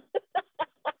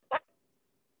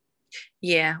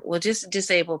 Yeah, well, just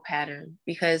disable Pattern,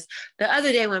 because the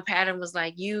other day when Pattern was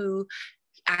like, you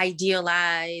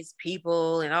idealize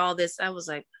people and all this, I was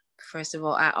like, first of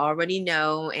all, I already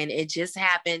know, and it just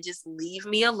happened. Just leave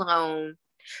me alone.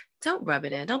 Don't rub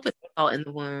it in. Don't put salt in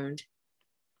the wound.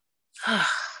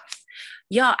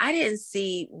 Y'all, I didn't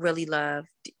see Really Love.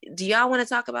 Do y'all want to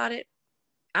talk about it?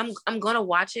 I'm gonna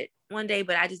watch it one day,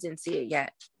 but I just didn't see it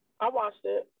yet. I watched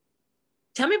it.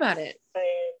 Tell me about it.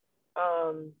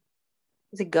 And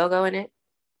is it go-go in it?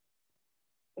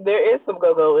 There is some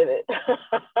go-go in it.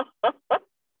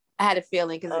 I had a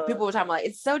feeling because people were talking about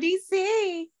it's so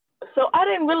DC. So I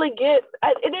didn't really get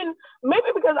it. Didn't,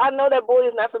 maybe because I know that boy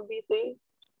is not from DC.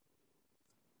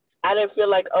 I didn't feel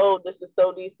like, oh, this is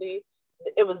so DC.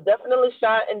 It was definitely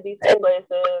shot in DC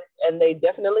places, and they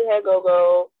definitely had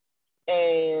go-go,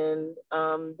 and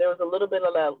there was a little bit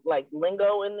of that like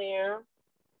lingo in there,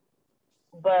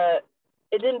 but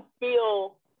it didn't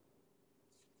feel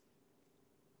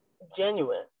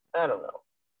genuine. I don't know.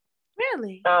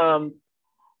 Really?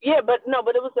 Yeah, but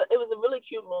it was a really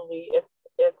cute movie.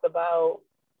 It's about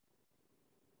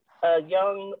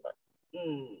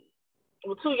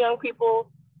two young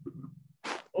people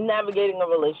navigating a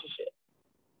relationship.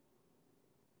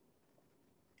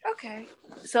 Okay.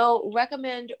 So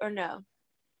recommend or no?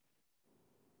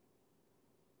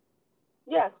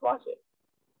 Yes, watch it.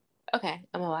 Okay,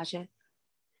 I'm gonna watch it.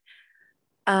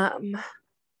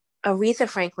 Aretha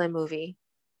Franklin movie.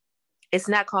 It's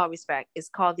not called Respect. It's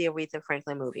called the Aretha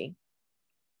Franklin movie.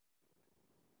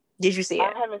 Did you see it?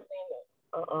 I haven't seen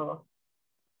it.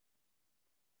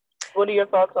 What are your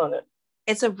thoughts on it?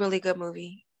 It's a really good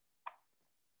movie.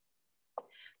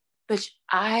 But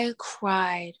I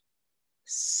cried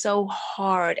so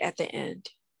hard at the end.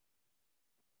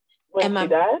 When she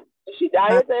died? Did she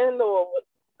die at the end or what?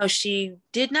 Oh, she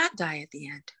did not die at the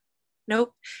end.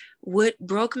 Nope. What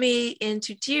broke me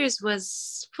into tears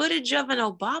was footage of an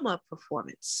Obama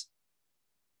performance.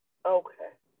 Okay.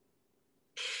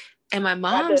 And my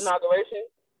mom. At the inauguration?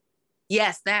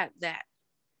 Yes, that.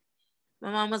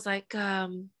 My mom was like, my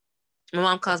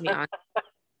mom calls me Auntie. I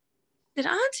said,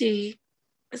 Auntie,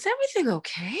 is everything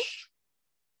okay?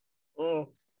 Mm.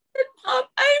 And Mom,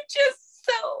 I'm just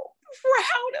so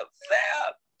proud of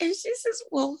them. And she says,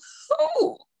 well,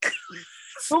 who?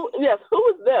 Who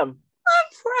is them? I'm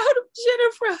proud of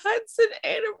Jennifer Hudson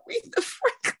and Aretha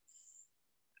Franklin.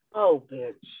 Oh,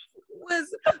 bitch.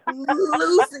 Was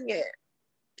losing it.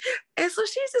 And so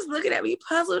she's just looking at me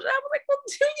puzzled. And I was like, well,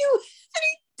 do you have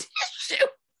any tissue?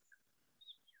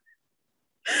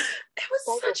 It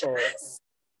was such a mess.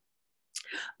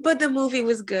 But the movie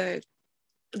was good.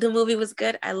 The movie was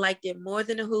good. I liked it more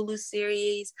than the Hulu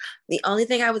series. The only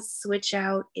thing I would switch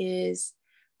out is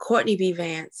Courtney B.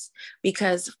 Vance,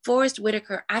 because Forrest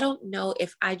Whitaker, I don't know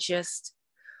if I just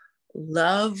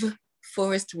love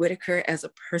Forrest Whitaker as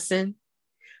a person,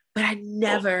 but I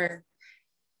never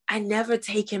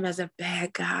take him as a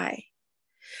bad guy.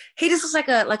 He just looks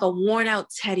like a worn out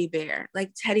teddy bear,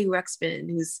 like Teddy Ruxpin,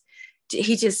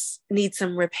 he just needs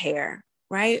some repair,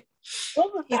 right?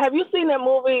 Have you seen that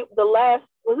movie, The Last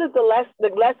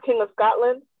King of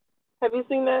Scotland? Have you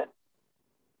seen that?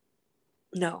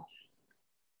 No.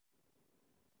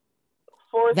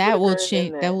 That will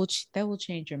change. That will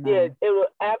change your mind. Yeah, it will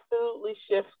absolutely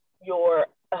shift your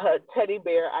teddy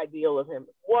bear ideal of him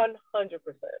 100%.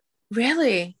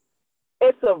 Really?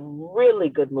 It's a really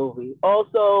good movie.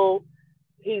 Also,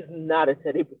 he's not a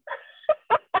teddy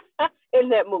bear. In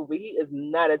that movie, he is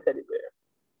not a teddy bear.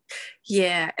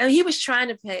 Yeah, and he was trying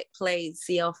to play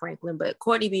C.L. Franklin, but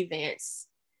Courtney B. Vance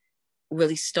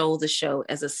really stole the show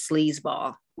as a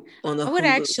sleazeball on the I would Hulu.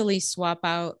 actually swap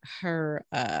out her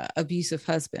abusive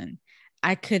husband.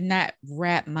 I could not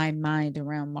wrap my mind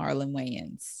around Marlon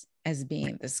Wayans as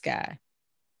being this guy.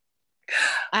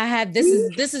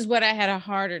 This is what I had a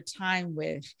harder time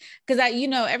with, because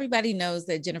everybody knows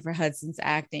that Jennifer Hudson's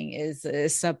acting is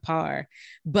subpar,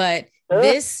 but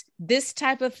this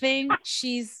type of thing,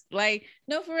 she's like,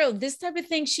 no, for real, this type of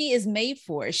thing she is made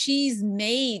for. She's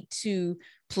made to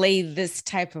play this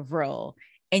type of role,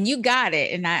 and you got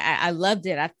it. And I loved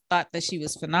it. I thought that she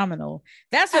was phenomenal.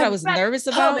 That's what I was nervous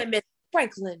about.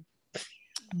 Franklin.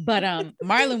 But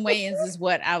Marlon Wayans is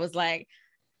what I was like,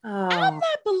 I'm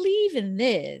not believing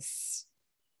this.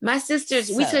 My sisters,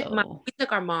 we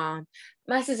took our mom.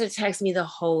 My sister texted me the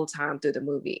whole time through the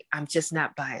movie. I'm just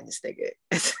not buying this nigga.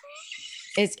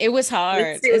 It was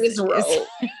hard.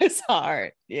 It's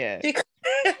hard. Yeah.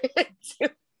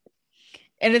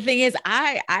 And the thing is,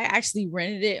 I actually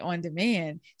rented it on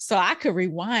demand, so I could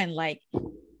rewind. Like,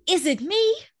 is it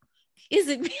me? Is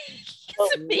it me?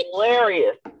 Is it me?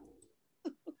 Hilarious.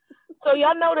 So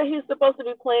y'all know that he's supposed to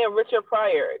be playing Richard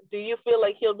Pryor. Do you feel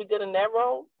like he'll be good in that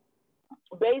role,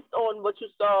 based on what you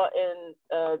saw in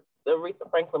the Aretha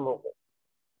Franklin movie?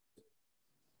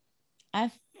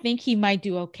 I think he might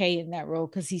do okay in that role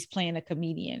because he's playing a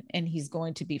comedian and he's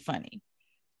going to be funny.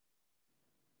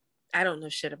 I don't know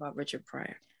shit about Richard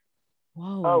Pryor.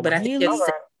 Whoa, but I think it's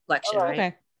a reflection,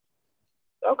 right?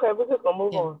 Okay, we're just gonna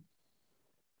move on,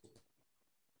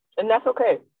 and that's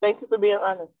okay. Thank you for being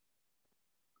honest.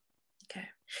 Okay,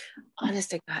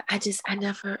 honest to God, I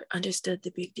never understood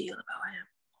the big deal about him.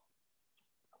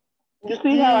 You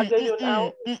see how I gave you an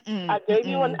out? I gave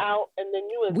you an out, and then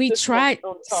you. We tried.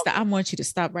 I want you to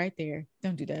stop right there.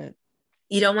 Don't do that.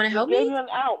 You don't want to help me? I gave you an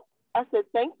out. I said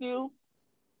thank you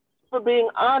for being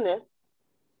honest,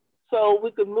 so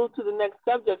we could move to the next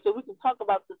subject, so we can talk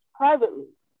about this privately.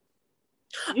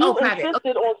 You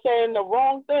insisted on saying the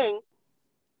wrong thing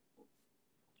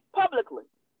publicly.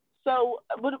 So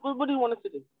what do you want us to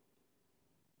do?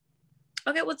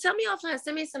 Okay, well, tell me offline.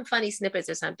 Send me some funny snippets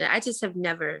or something. I just have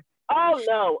never. Oh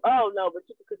no, but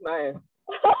you can kiss my ass.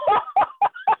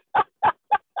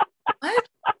 What?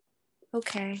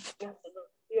 Okay.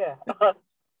 Yeah.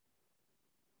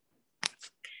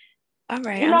 All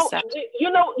right.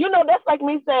 You know, that's like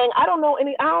me saying I don't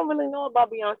really know about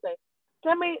Beyonce.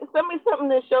 Send me something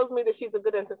that shows me that she's a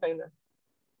good entertainer.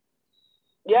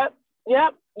 Yep.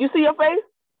 You see your face?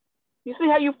 You see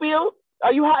how you feel?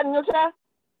 Are you hot in your chest?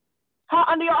 Hot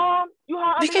under your arm? You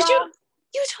hot under your arm?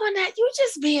 You doing that? You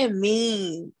just being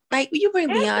mean. Like, you bring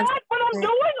Beyonce. Is that what I'm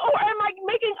doing, or am I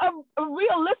making a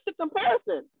realistic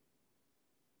comparison?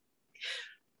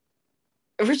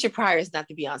 Richard Pryor is not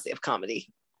the Beyonce of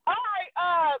comedy. All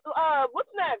right. What's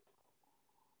next?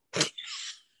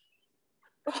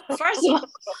 First of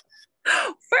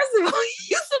all,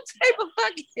 you some type of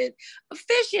fucking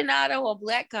aficionado of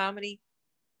black comedy.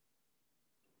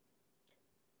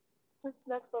 What's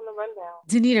next on the rundown?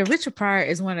 Danita, Richard Pryor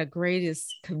is one of the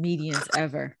greatest comedians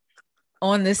ever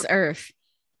on this earth.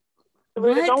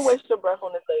 Rita, don't waste your breath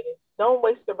on this lady. Don't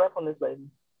waste your breath on this lady.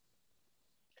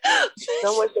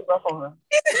 Don't waste your breath on her.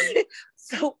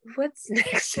 So what's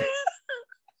next?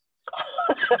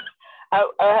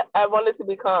 I wanted to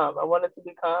be calm.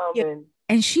 Yeah.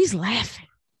 And she's laughing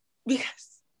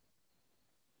because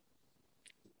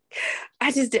I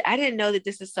I didn't know that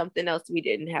this is something else we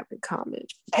didn't have in common.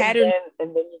 Pattern.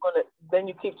 And then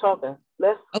you keep talking.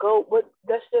 Let's go.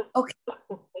 That's just okay.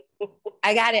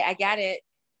 I got it.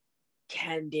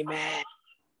 Candyman.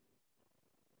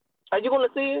 Are you gonna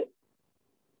see it?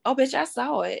 Oh, bitch, I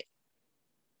saw it.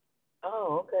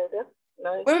 Oh, okay, that's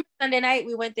nice. Remember Sunday night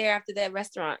we went there after that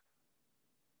restaurant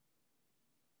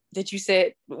that you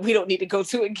said we don't need to go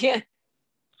to again.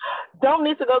 Don't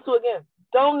need to go to again.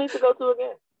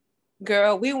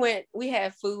 Girl, we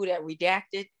had food at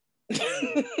Redacted. And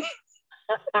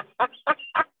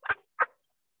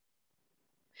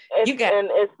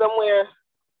it's somewhere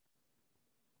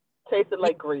tasted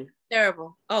like grease.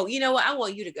 Terrible. Oh, you know what? I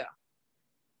want you to go.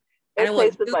 It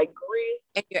tasted like grease.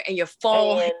 And your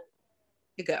fall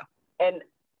to go. And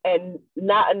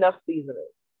not enough seasoning.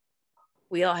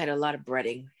 We all had a lot of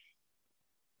breading.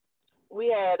 We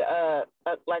had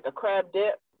like a crab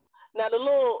dip. Now the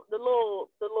little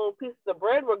pieces of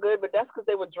bread were good, but that's because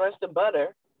they were drenched in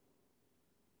butter.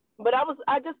 But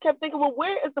I just kept thinking, well,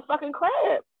 where is the fucking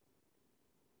crab?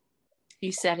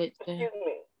 You said it. Excuse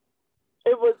me.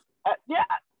 It was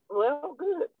well,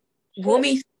 good.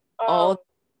 Wumi all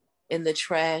in the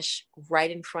trash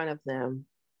right in front of them,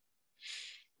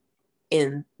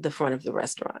 in the front of the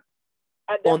restaurant.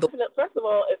 First of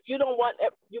all, if you don't want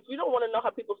to know how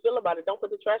people feel about it, don't put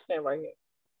the trash can right here.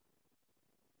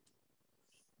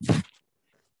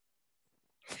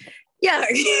 Yeah.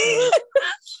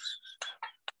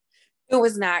 It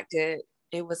was not good.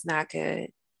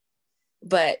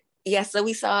 But yeah, so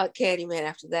we saw Candyman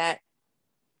after that.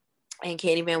 And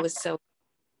Candyman was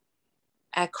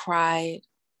I cried.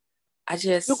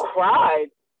 You cried?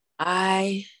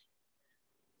 I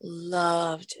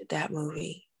loved that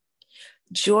movie.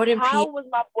 Jordan Peele. How was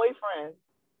my boyfriend?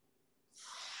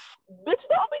 Bitch,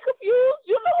 don't be confused.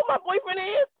 You know who my boyfriend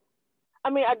is? I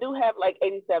mean, I do have like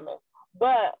 87,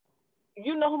 but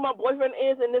you know who my boyfriend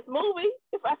is in this movie.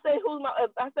 If I say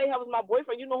how was my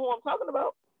boyfriend, you know who I'm talking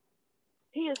about.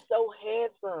 He is so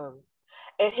handsome,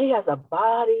 and he has a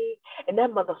body, and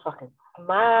that motherfucking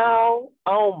smile.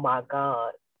 Oh my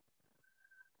God.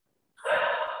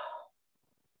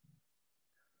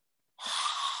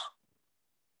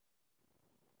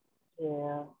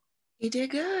 Yeah. He did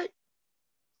good.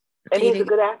 And he's a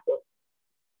good actor.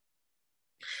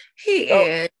 He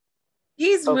is.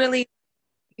 He's really.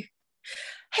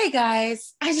 Hey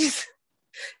guys, is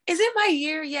it my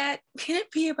year yet? Can it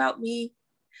be about me?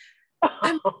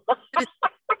 I'm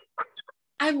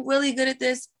really good at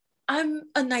this. I'm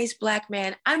a nice black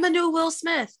man. I'm a new Will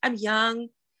Smith. I'm young.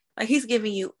 Like, he's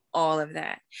giving you all of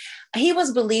that. He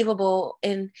was believable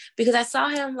because I saw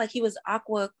him like he was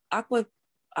Aqua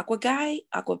guy.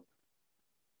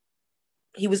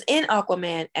 He was in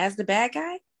Aquaman as the bad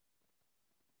guy.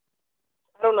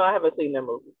 I don't know. I haven't seen that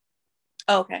movie.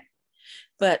 Okay.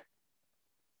 But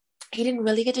he didn't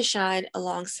really get to shine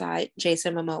alongside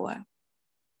Jason Momoa.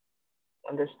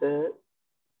 Understood.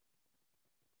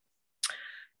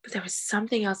 But there was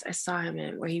something else I saw him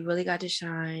in where he really got to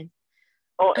shine.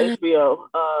 On HBO.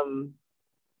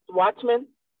 Watchmen.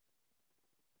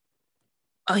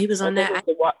 Oh, he was on that.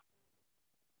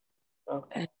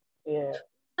 Okay. Yeah.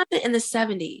 Something in the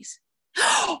 70s.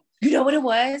 You know what it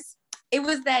was? It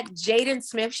was that Jaden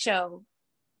Smith show,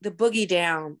 The Boogie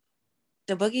Down.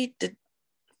 Fuck.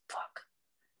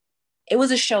 It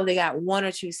was a show that got 1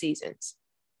 or 2 seasons.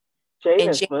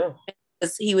 Jaden Smith.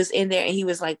 He was in there and he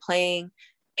was like playing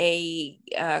a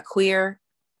queer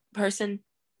person.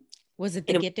 Was it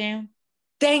The Get Down?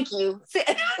 Thank you.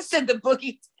 I said The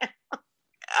Boogie Down.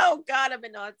 Oh God, I'm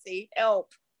an auntie.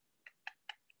 Help.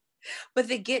 But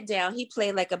The Get Down, he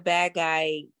played like a bad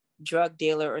guy drug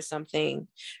dealer or something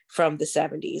from the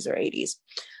 70s or 80s.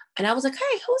 And I was like,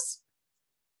 hey, who's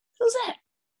that?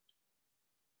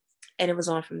 And it was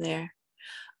on from there.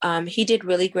 He did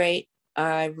really great.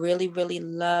 I really, really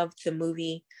loved the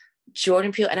movie.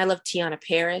 Jordan Peele, and I love Tiana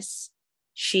Paris.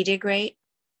 She did great.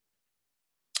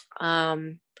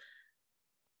 The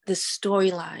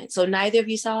storyline. So neither of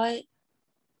you saw it?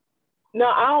 No,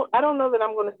 I don't know that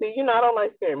I'm going to see. I don't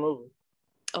like scary movies.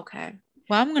 Okay.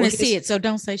 Well, I'm going to see it, so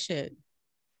don't say shit.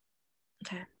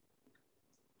 Okay.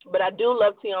 But I do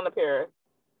love Tiana Paris.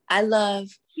 I love.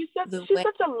 She's such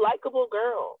a likable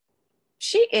girl.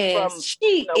 She is.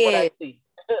 What I see.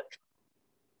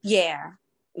 Yeah.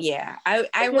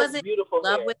 I wasn't in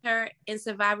love with her in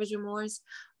Survivor's Remorse,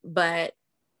 but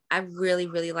I really,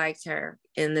 really liked her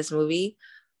in this movie.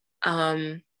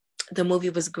 The movie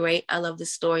was great. I love the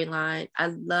storyline. I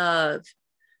love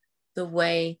the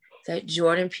way that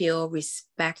Jordan Peele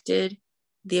respected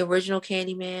the original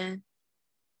Candyman.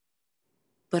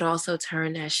 but also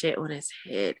turn that shit on its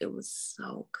head. It was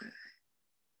so good.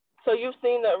 So you've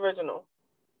seen the original?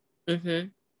 Mm-hmm.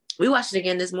 We watched it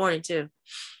again this morning too.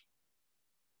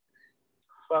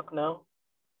 Fuck no.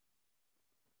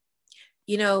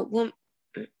 You know, well,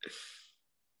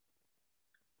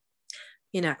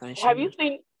 you're not gonna show Have me. you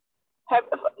seen?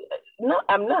 No,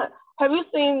 I'm not. Have you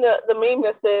seen the meme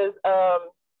that says,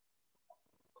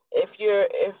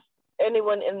 if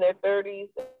anyone in their 30s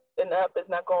and up is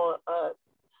not going to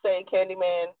say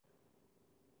Candyman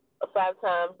 5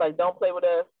 times, like don't play with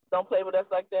us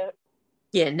like that?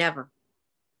 Yeah, never.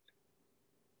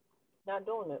 Not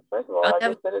doing it. First of all, I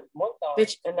just said it one time,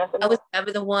 bitch, and that's enough. I was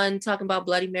never the one talking about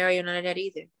Bloody Mary or none of that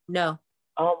either. No.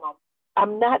 Oh my!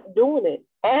 I'm not doing it.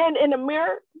 And in the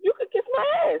mirror, you could kiss my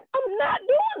ass. I'm not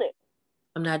doing it.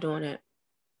 I'm not doing it.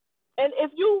 And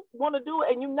if you want to do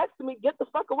it and you next to me, get the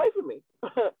fuck away from me.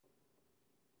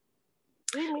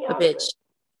 Leave me out of it.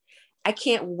 I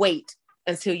can't wait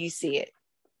until you see it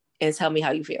and tell me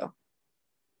how you feel.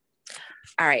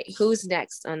 All right, who's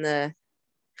next on the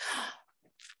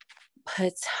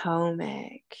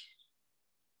Potomac?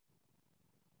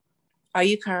 Are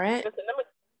you current? Listen,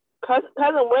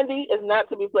 Cousin Wendy is not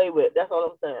to be played with. That's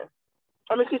all I'm saying.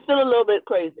 I mean, she's still a little bit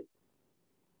crazy.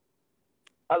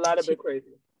 A lot of bit crazy.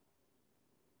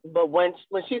 But when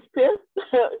she's pissed,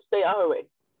 stay out her way.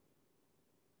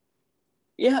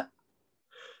 Yeah.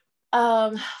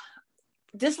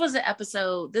 This was an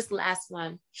episode, this last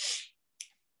one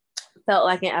felt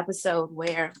like an episode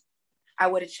where I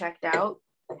would have checked out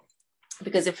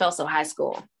because it felt so high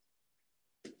school.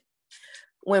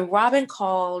 When Juan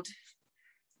called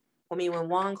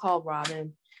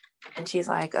Robin and she's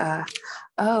like,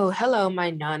 oh, hello, my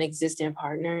non-existent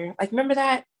partner. Like, remember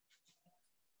that?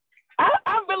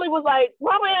 I really was like,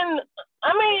 Robin,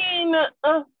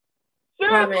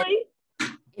 seriously? Robin,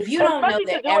 if you don't know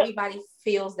that everybody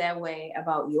feels that way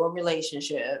about your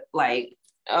relationship, like,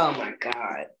 oh my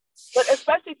God. But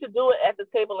especially to do it at the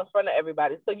table in front of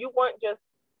everybody. So you weren't just,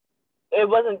 it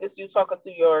wasn't just you talking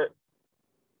to your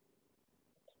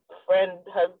friend,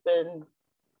 husband,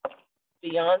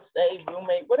 fiance,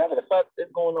 roommate, whatever the fuck is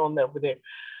going on over there.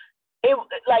 It,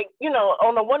 like, you know,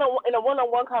 in a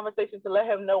one-on-one conversation to let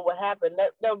him know what happened,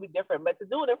 that would be different. But to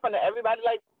do it in front of everybody,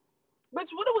 like, bitch,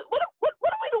 what are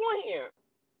we doing here?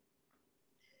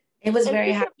 It was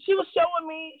very hard. She was showing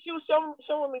me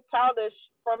Childish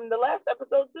from the last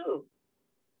episode too.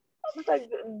 I was like,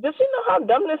 does she know how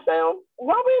dumb this sounds?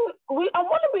 Robin, I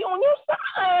want to be on your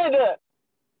side.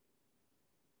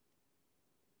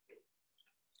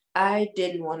 I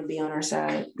didn't want to be on her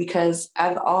side because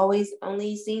I've always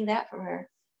only seen that from her.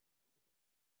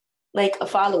 Like a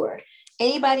follower.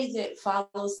 Anybody that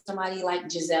follows somebody like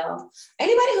Giselle,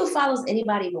 anybody who follows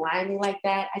anybody blindly like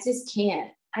that, I just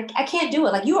can't. I can't do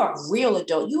it. Like, you are a real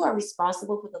adult. You are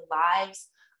responsible for the lives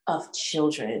of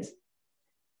children.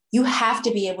 You have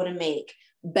to be able to make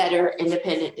better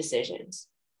independent decisions.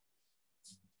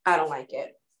 I don't like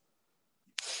it.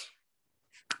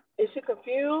 Is she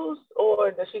confused,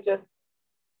 or does she just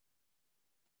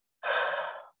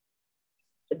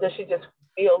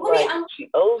feel like she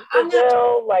owes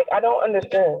Giselle? Like, I don't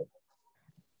understand.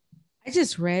 I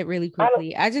just read really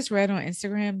quickly. I just read on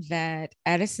Instagram that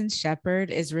Addison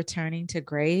Shepherd is returning to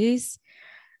Grey's.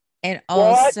 And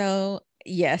also,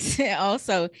 yes,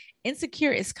 also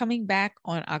Insecure is coming back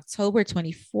on October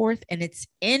 24th and it's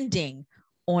ending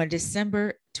on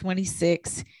December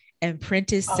 26th. And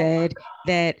Prentice said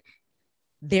that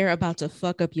they're about to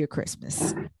fuck up your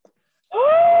Christmas.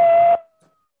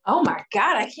 Oh my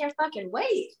God, I can't fucking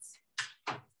wait.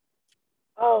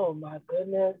 Oh my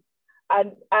goodness.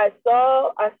 I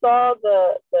saw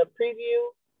the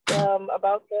preview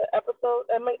about the episode.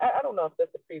 I mean, I don't know if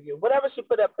that's a preview. Whatever she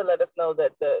put up to let us know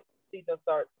that the season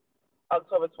starts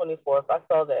October 24th. I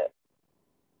saw that.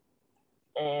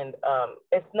 And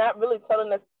it's not really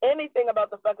telling us anything about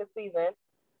the fucking season.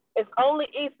 It's only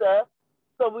Issa,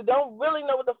 so we don't really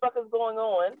know what the fuck is going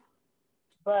on.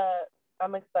 But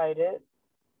I'm excited.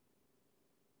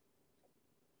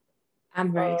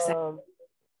 I'm very excited.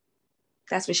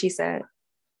 That's what she said.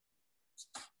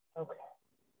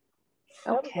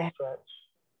 Okay.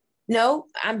 No,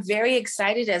 I'm very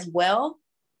excited as well.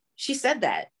 She said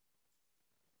that.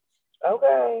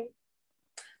 Okay.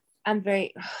 I'm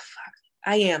very, fuck.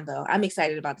 I am though. I'm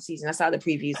excited about the season. I saw the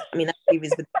previews. I mean, not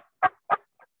previews, but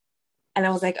and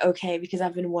I was like, okay, because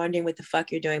I've been wondering what the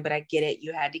fuck you're doing, but I get it.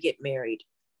 You had to get married.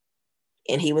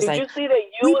 And he was like, did you see that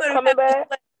you was coming back?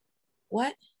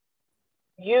 What?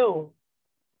 You.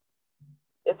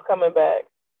 It's coming back.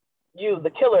 You, the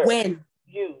killer. When?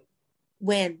 You.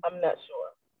 When? I'm not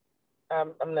sure.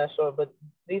 I'm not sure, but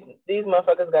these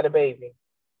motherfuckers got a baby,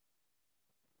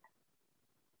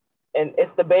 and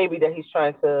it's the baby that he's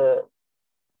trying to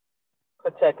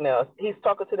protect now. He's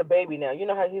talking to the baby now. You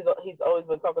know how he's always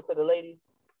been talking to the ladies.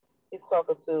 He's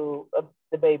talking to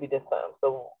the baby this time.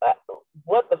 So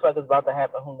what the fuck is about to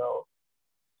happen? Who knows?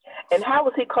 And how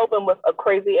was he coping with a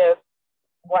crazy ass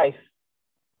wife?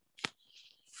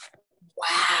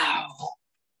 Wow.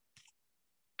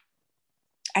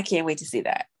 I can't wait to see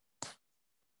that.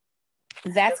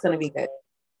 That's going to be good.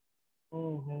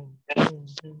 Mm-hmm.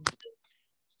 Mm-hmm.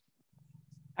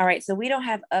 All right. So we don't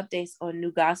have updates on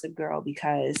New Gossip Girl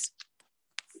because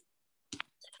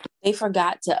they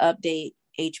forgot to update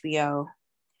HBO.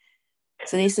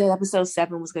 So they said episode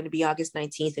 7 was going to be August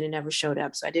 19th and it never showed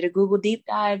up. So I did a Google deep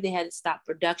dive. They had to stop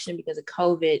production because of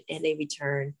COVID and they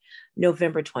returned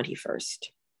November 21st.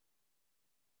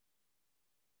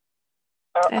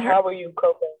 How are you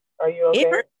coping? Are you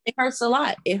okay? It hurts a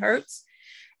lot. It hurts.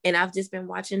 And I've just been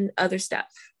watching other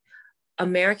stuff.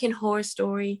 American Horror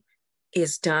Story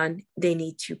is done. They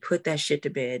need to put that shit to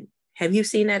bed. Have you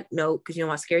seen that? No, because you don't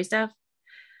watch scary stuff.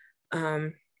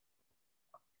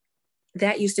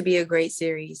 That used to be a great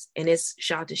series, and it's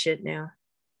shot to shit now.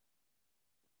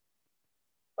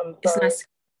 It's not.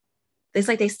 It's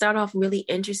like they start off really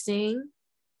interesting,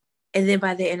 and then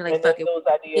by the end, like, fuck it,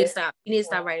 we need to stop. We need to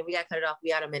stop writing. We got to cut it off.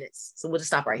 We out of minutes, so we'll just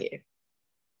stop right here.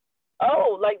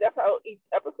 Oh, like that's how each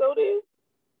episode is?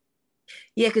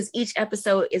 Yeah, because each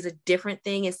episode is a different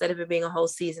thing instead of it being a whole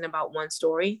season about one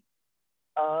story.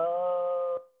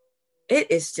 It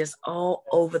is just all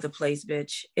over the place,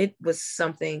 bitch. It was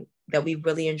something that we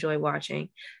really enjoy watching.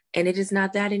 And it is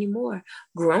not that anymore.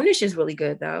 Grownish is really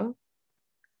good, though.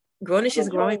 Grownish is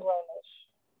growing.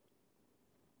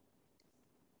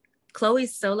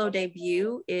 Chloe's solo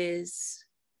debut is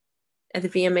at the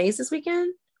VMAs this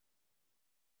weekend.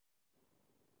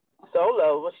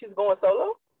 Solo? Well, she's going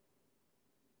solo?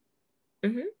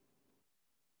 Mm-hmm.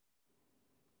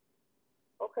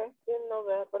 Okay, didn't know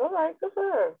that. But all right, good for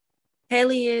her.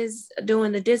 Haley is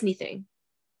doing the Disney thing.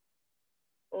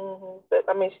 Mm-hmm. But,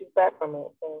 I mean, she's back from it.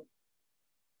 So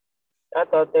I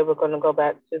thought they were going to go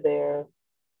back to their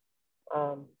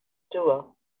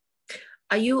duo.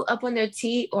 Are you up on their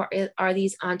tea or are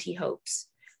these auntie hopes?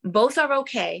 Both are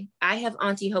okay. I have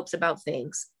auntie hopes about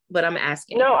things, but I'm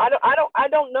asking. No, I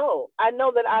don't know. I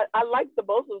know that I like the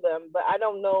both of them, but I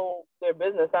don't know their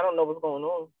business. I don't know what's going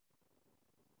on.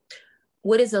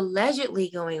 What is allegedly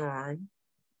going on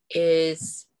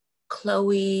is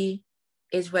Chloe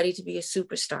is ready to be a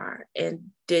superstar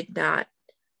and did not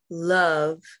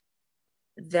love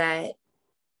that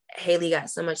Haley got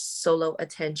so much solo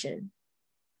attention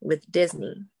with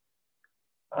Disney.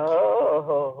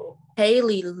 Oh.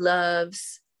 Haley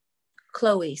loves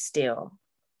Chloe still.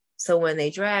 So when they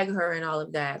drag her and all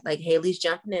of that, like Haley's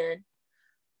jumping in,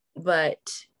 but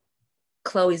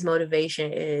Chloe's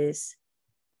motivation is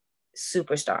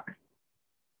superstar.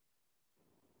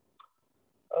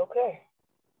 Okay.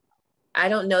 I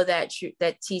don't know that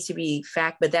T to be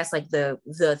fact, but that's like the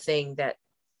theme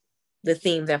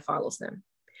that follows them.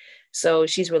 So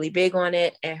she's really big on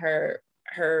it, and her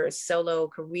solo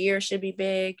career should be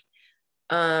big.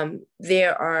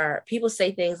 There are people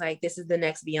say things like this is the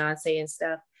next Beyonce and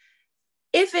stuff.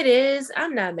 If it is,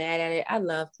 I'm not mad at it. I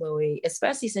love Chloe,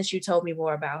 especially since you told me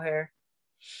more about her.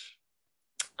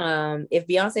 If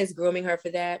Beyonce is grooming her for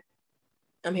that,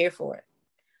 I'm here for it.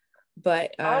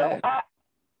 But go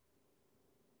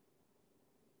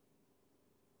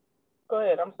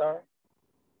ahead. I'm sorry.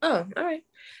 Oh, all right.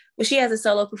 Well, she has a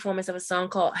solo performance of a song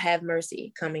called Have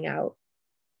Mercy coming out.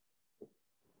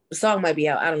 The song might be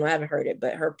out. I don't know. I haven't heard it,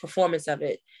 but her performance of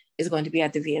it is going to be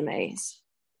at the VMAs.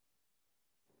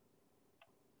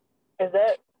 Is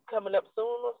that coming up soon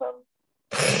or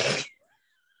something?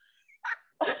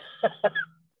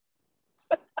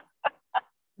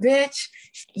 Bitch,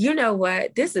 you know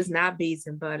what? This is not beads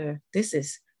and butter. This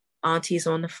is aunties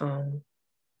on the phone.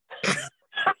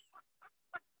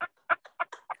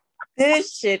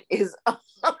 This shit is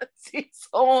aunties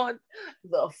on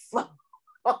the phone.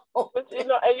 But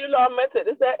I meant it.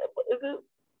 Is it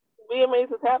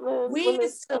VMAs is happening? We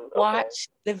used to watch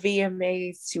the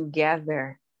VMAs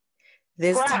together.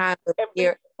 This time of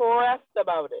year, pressed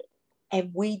about it,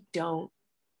 and we don't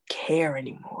care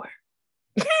anymore.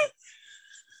 Because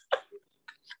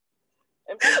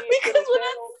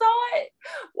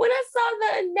when I saw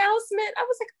the announcement, I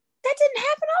was like, that didn't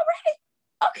happen already?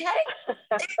 Okay,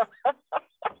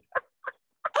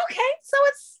 so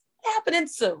it's happening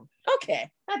soon.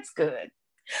 Okay, that's good.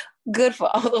 Good for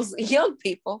all those young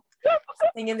people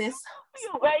singing this. Good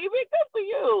for you, baby. Good for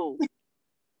you.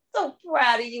 So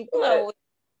proud of you, Chloe.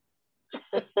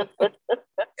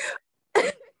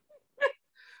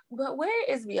 But where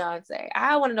is Beyonce?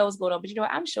 I want to know what's going on. But you know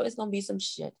what? I'm sure it's going to be some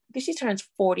shit because she turns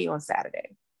 40 on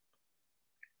Saturday.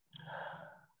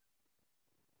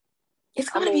 It's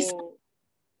going to be some...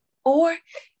 Or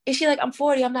is she like, I'm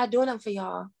 40, I'm not doing them for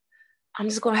y'all. I'm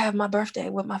just going to have my birthday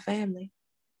with my family.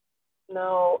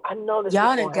 No, I know that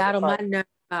y'all done got on my nerve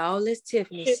about all this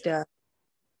Tiffany stuff.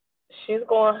 She's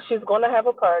going to have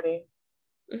a party.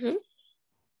 Mm-hmm.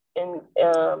 And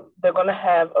they're going to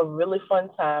have a really fun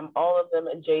time. All of them,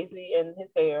 and Jay-Z and his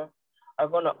hair are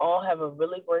going to all have a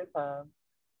really great time.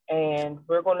 And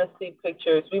we're going to see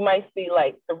pictures. We might see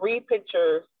like 3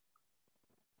 pictures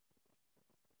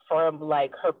from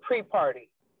like her pre-party.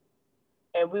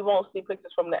 And we won't see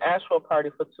pictures from the actual party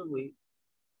for 2 weeks.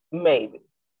 Maybe.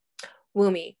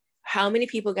 Wumi, how many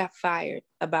people got fired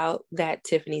about that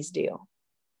Tiffany's deal?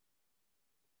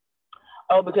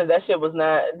 Oh, because that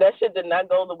shit did not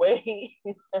go the way.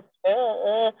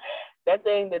 That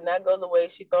thing did not go the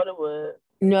way she thought it would.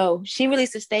 No, she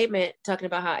released a statement talking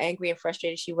about how angry and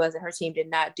frustrated she was that her team did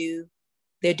not do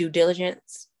their due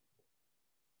diligence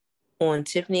on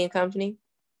Tiffany and Company.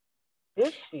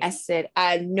 Did she? I said,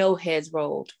 I know heads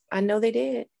rolled. I know they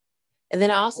did. And then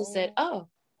I also said,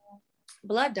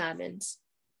 blood diamonds.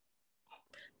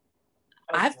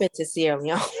 Okay. I've been to Sierra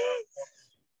Leone.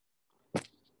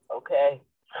 Okay.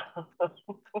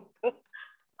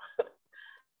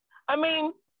 I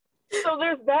mean, so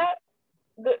there's that,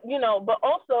 but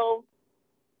also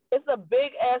it's a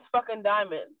big ass fucking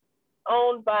diamond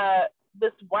owned by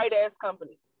this white ass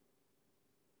company.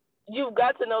 You've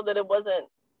got to know that it wasn't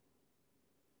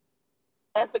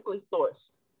ethically sourced.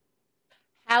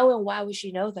 How and why would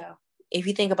she know though, if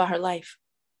you think about her life?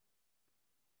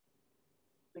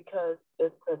 Because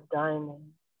it's a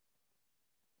diamond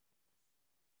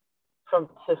from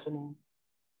Tiffany.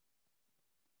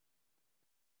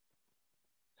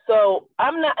 So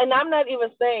I'm not even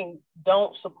saying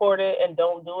don't support it and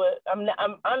don't do it.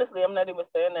 I'm honestly not even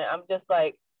saying that. I'm just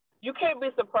like, you can't be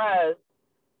surprised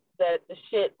that the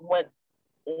shit went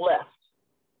left.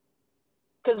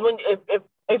 Because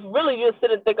if really you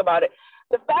sit and think about it,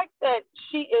 the fact that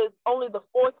she is only the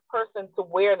 4th person to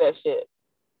wear that shit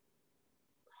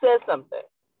says something.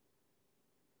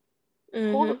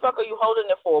 Mm-hmm. Who the fuck are you holding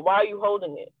it for? Why are you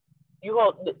holding it?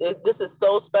 This is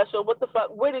so special. What the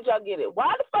fuck? Where did y'all get it?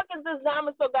 Why the fuck is this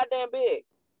diamond so goddamn big?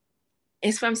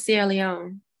 It's from Sierra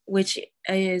Leone, which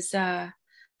is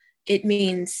it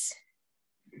means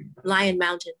Lion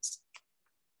Mountains.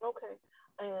 Okay.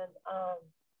 And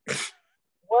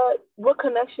what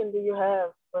connection do you have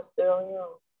with Sierra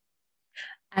Leone?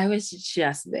 I was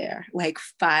just there like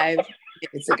 5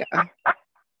 minutes ago.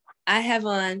 I have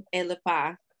on a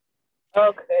lepa.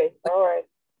 Okay, all right.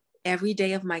 Every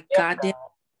day of my goddamn,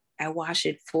 I wash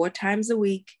it 4 times a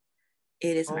week.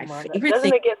 It is my favorite Doesn't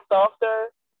thing. It get softer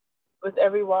with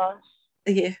every wash?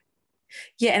 Yeah.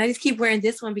 Yeah, and I just keep wearing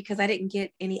this one because I didn't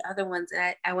get any other ones.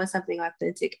 And I want something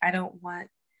authentic. I don't want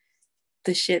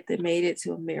the shit that made it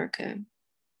to America.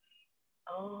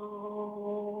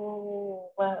 Oh,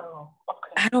 wow.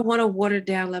 Okay. I don't want a watered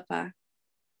down lepa.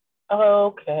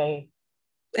 Okay.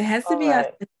 It has to be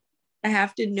authentic. I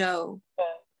have to know.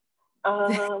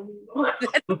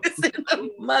 This is a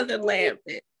motherland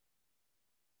bit.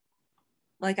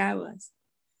 Like I was.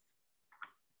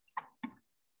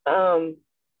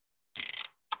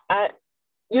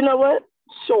 You know what?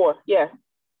 Sure, yeah.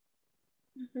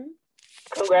 Mm-hmm.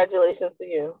 Congratulations to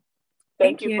you.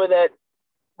 Thank you for that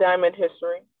diamond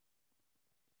history.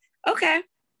 Okay.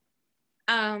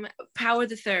 Power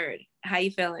the Third. How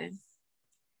you feeling?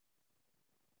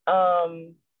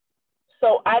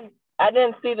 So I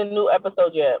didn't see the new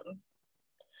episode yet.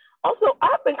 Also,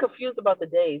 I've been confused about the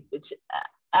days, which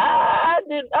I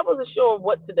wasn't sure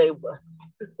what today was.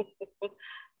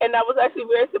 And I was actually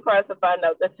very surprised to find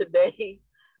out that today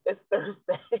is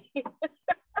Thursday.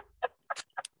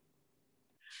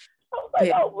 I was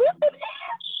like, oh, really?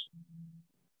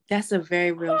 That's a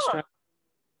very real struggle.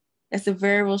 That's a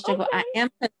very real struggle. Okay. I am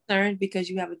concerned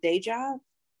because you have a day job,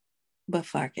 but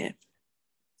fuck it.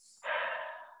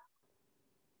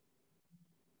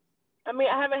 I mean,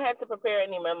 I haven't had to prepare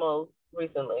any memos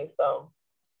recently, so.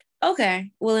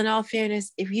 Okay. Well, in all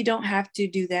fairness, if you don't have to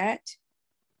do that,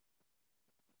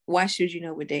 why should you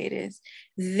know what day it is?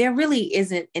 There really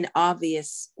isn't an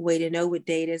obvious way to know what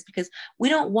day it is because we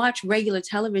don't watch regular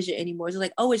television anymore. It's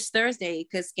like, oh, it's Thursday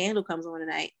because Scandal comes on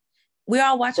tonight. We're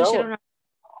all watching shit on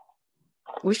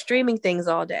we're streaming things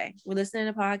all day. We're listening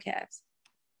to podcasts.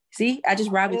 See, I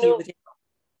just robbed you with it.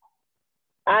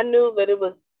 I knew that it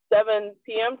was 7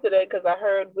 p.m. today because I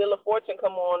heard Wheel of Fortune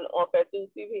come on Fatu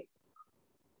TV.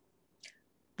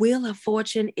 Wheel of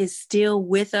Fortune is still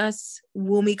with us,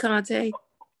 Wumi Conte.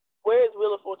 Where is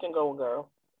Wheel of Fortune going,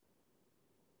 girl?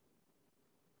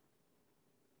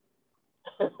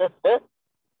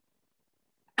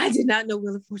 I did not know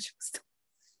Wheel of Fortune was still.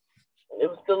 It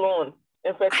was still on.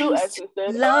 In fact, Fatu actually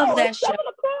said, love that it's show. 7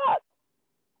 o'clock.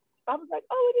 I was like,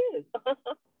 oh, it is.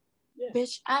 Yeah.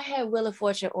 Bitch, I had Wheel of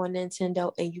Fortune on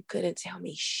Nintendo and you couldn't tell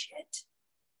me shit.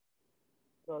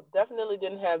 Well, definitely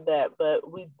didn't have that, but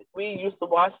we used to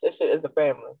watch that shit as a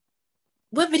family.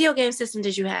 What video game system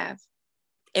did you have?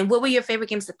 And what were your favorite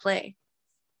games to play?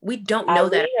 We don't know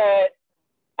that.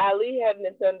 Ali had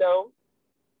Nintendo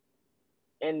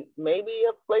and maybe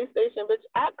a PlayStation, bitch.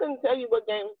 I couldn't tell you what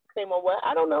games came on what.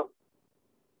 I don't know.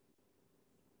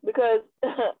 Because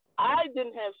I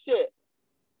didn't have shit.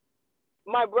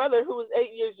 My brother, who was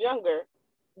 8 years younger,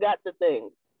 got the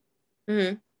thing.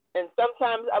 Mm-hmm. And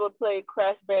sometimes I would play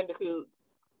Crash Bandicoot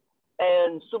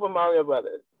and Super Mario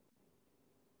Brothers.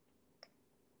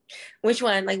 Which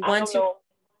one? Like 1, 2? Know.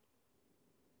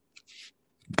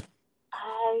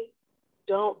 I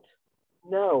don't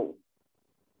know.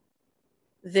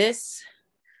 This,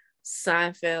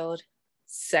 Seinfeld,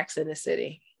 Sex in the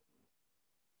City.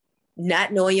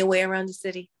 Not knowing your way around the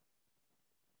city.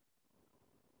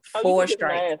 4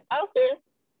 strikes. I don't care.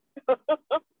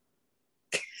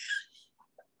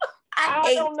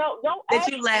 I don't know. Don't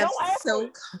you laugh so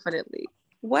confidently.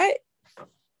 What?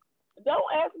 Don't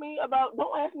ask me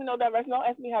no direction. Don't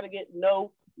ask me how to get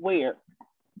nowhere.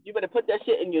 You better put that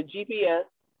shit in your GPS.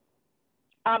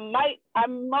 I might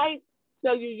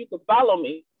tell you can follow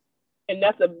me, and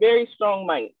that's a very strong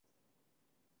might.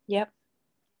 Yep.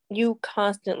 You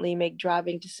constantly make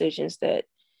driving decisions that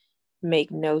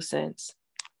make no sense.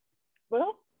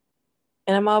 Well,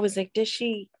 and I'm always like, does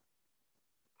she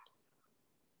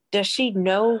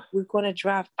know we're going to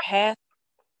drive past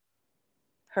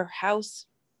her house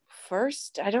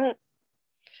first? I don't.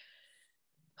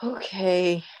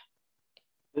 Okay.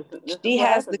 This she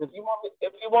has the. If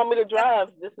you want me to drive,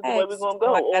 this is the way we're gonna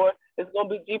go, or it's gonna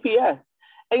be GPS.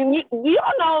 And do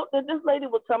y'all know that this lady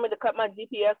will tell me to cut my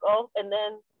GPS off and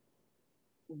then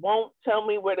won't tell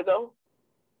me where to go?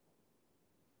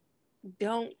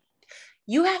 Don't.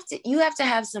 You have to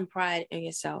have some pride in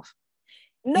yourself.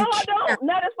 No, I don't.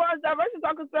 Not as far as directions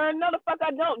are concerned. No, the fuck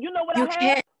I don't. You know what I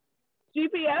have?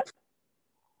 GPS.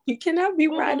 You cannot be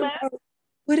riding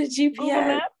with a GPS. Google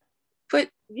Maps. But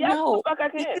yes, no, the fuck I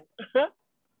can.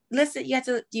 Listen, you have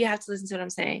to listen to what I'm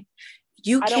saying.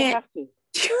 I don't have to.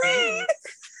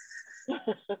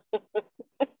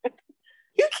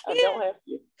 I don't have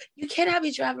to. You cannot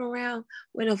be driving around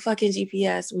with a fucking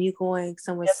GPS when you're going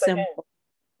somewhere simple.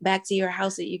 Back to your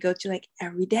house that you go to like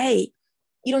every day.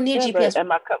 You don't need GPS.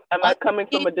 Am I coming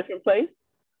from a different place?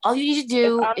 All you need to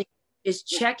do is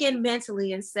check in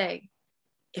mentally and say,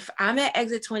 if I'm at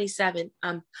exit 27,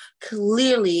 I'm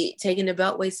clearly taking the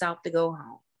Beltway South to go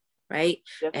home, right?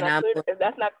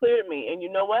 That's not clear to me. And you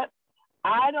know what?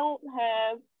 I don't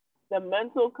have the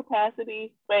mental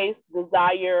capacity, space,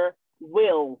 desire,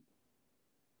 will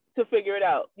to figure it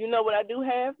out. You know what I do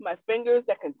have? My fingers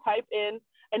that can type in.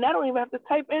 And I don't even have to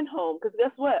type in home, because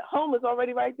guess what? Home is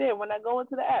already right there. When I go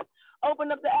into the app,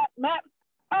 open up the app, maps.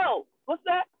 Oh, what's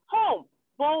that? Home.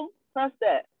 Boom, press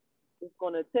that. It's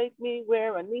going to take me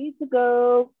where I need to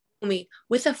go.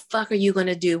 What the fuck are you going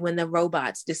to do when the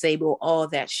robots disable all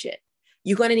that shit?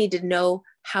 You're going to need to know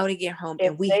how to get home.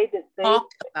 And we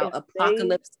talked about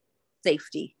apocalypse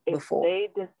safety before.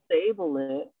 If they disable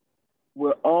it,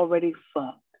 we're already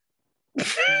fucked.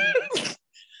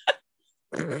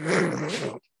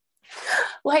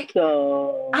 Like,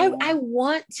 so I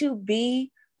want to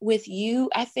be with you.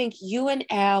 I think you and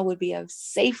Al would be a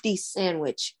safety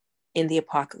sandwich in the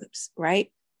apocalypse, right?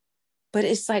 But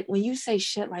it's like when you say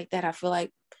shit like that, I feel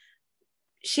like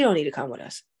she don't need to come with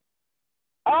us.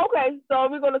 Okay, so are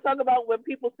we going to talk about when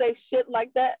people say shit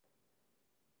like that?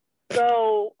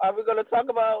 So are we going to talk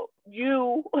about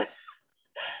you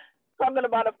talking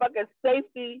about a fucking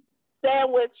safety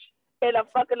sandwich in a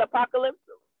fucking apocalypse?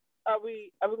 Are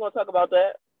we going to talk about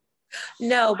that?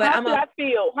 No, but How should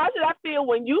I feel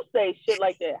when you say shit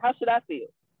like that? How should I feel?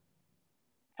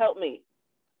 Help me.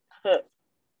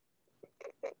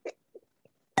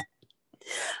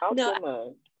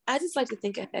 No, I just like to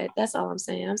think ahead. That's all I'm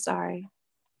saying. I'm sorry.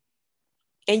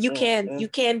 And you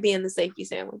can be in the safety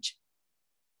sandwich.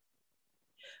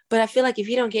 But I feel like if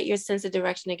you don't get your sense of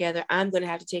direction together, I'm going to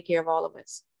have to take care of all of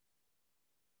us.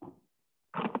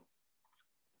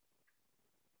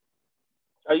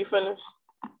 Are you finished?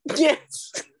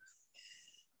 Yes.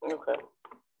 Okay.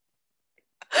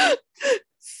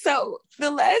 So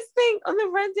the last thing on the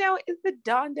rundown is the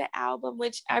Donda album,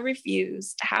 which I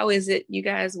refuse. How is it? You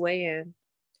guys weigh in.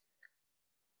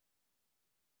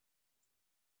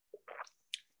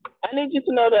 I need you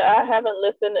to know that I haven't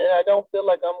listened and I don't feel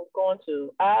like I'm going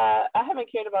to. I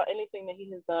haven't cared about anything that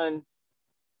he has done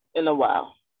in a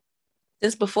while.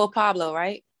 This before Pablo,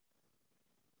 right?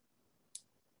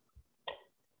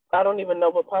 I don't even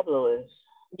know what Pablo is.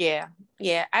 Yeah.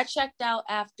 I checked out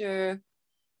after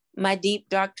My Deep,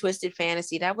 Dark, Twisted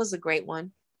Fantasy. That was a great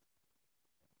one.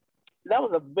 That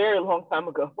was a very long time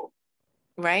ago.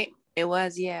 Right? It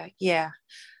was, yeah.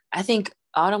 I think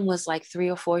Autumn was like 3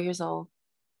 or 4 years old.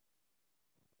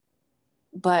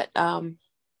 But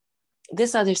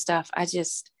this other stuff,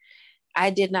 I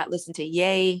did not listen to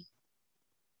Yay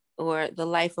or The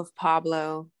Life of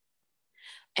Pablo.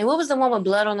 And what was the one with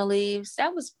Blood on the Leaves?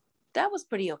 That was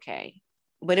pretty okay.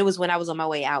 But it was when I was on my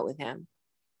way out with him.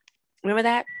 Remember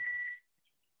that?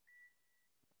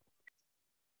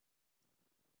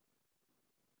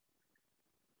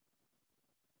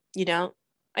 You don't?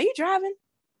 Are you driving?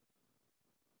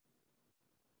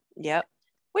 Yep.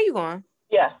 Where you going?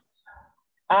 Yeah.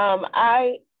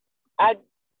 I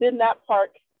did not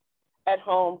park at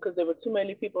home because there were too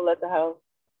many people at the house.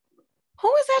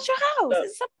 Who is at your house?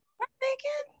 Is somebody birthday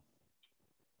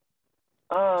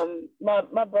again?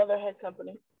 My brother had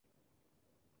company.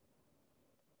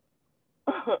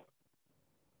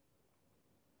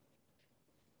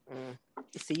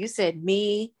 So you said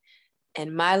me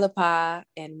and my lapa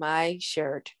and my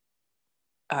shirt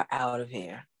are out of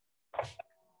here.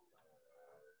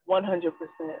 100%.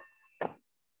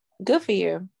 Good for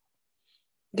you.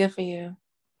 Good for you.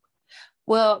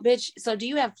 Well, bitch, so do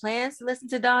you have plans to listen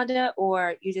to Donda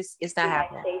or it's not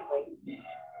happening?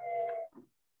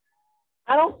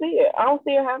 I don't see it. I don't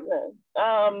see it happening.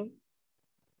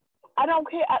 I don't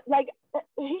care.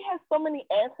 He has so many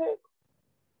antics.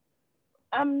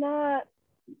 I'm not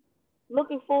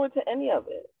looking forward to any of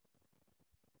it.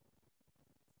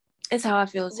 It's how I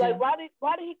feel too. Like, why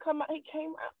did he come out? He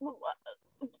came out.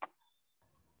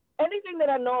 Anything that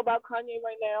I know about Kanye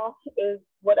right now is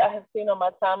what I have seen on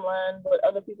my timeline, what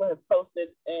other people have posted,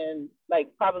 and like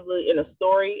probably in a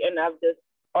story, and I've just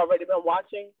already been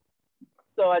watching.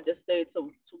 So I just stayed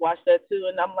to watch that too,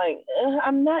 and I'm like,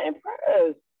 I'm not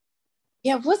impressed.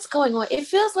 Yeah, what's going on? It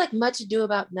feels like much ado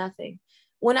about nothing.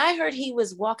 When I heard he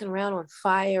was walking around on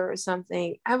fire or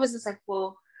something, I was just like,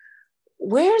 well,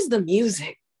 where's the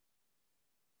music?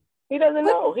 He doesn't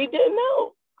know. He didn't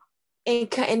know.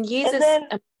 And Jesus, and then,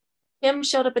 him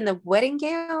showed up in the wedding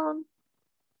gown.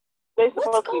 They're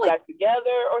supposed to be back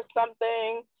together or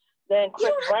something. Then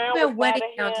Chris Brown was mad at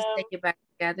him. Just take it back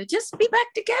together. Just be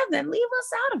back together and leave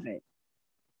us out of it.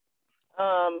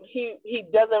 He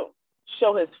doesn't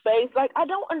show his face. Like, I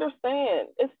don't understand.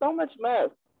 It's so much mess.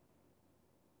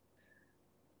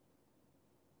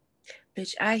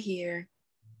 Bitch, I hear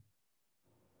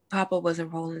Papa was a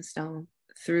Rolling Stone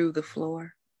through the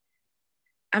floor.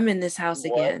 I'm in this house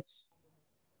again.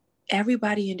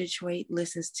 Everybody in Detroit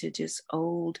listens to just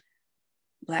old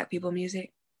Black people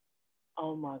music.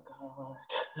 Oh my God.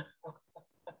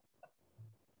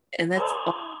 And that's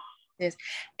this.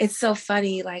 It's so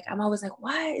funny. Like, I'm always like,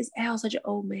 why is Al such an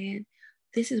old man?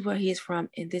 This is where he is from,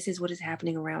 and this is what is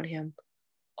happening around him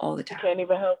all the time. You can't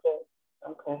even help it.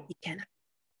 Okay. He cannot.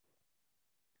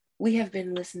 We have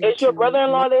been listening. Is your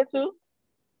brother-in-law there too?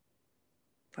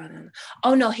 Brother-in-law.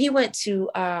 Oh no, he went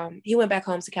back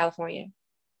home to California.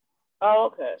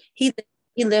 Oh, okay.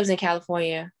 He lives in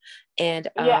California, and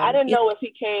I didn't know if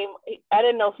he came. I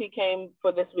didn't know if he came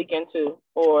for this weekend too,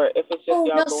 or if it's just y'all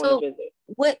going to visit.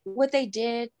 What they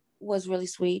did was really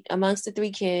sweet. Amongst the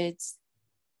 3 kids,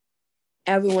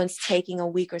 everyone's taking a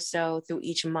week or so through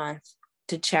each month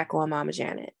to check on Mama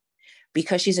Janet,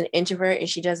 because she's an introvert and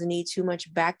she doesn't need too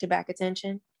much back-to-back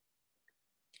attention.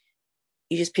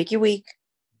 You just pick your week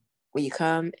where you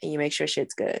come and you make sure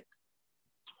shit's good.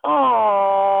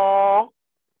 Aww.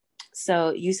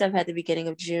 So Yusuf had the beginning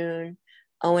of June,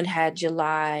 Owen had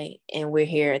July, and we're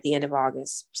here at the end of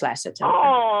August / September.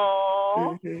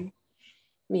 Aww. Mm-hmm.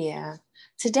 Yeah.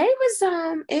 Today was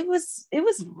it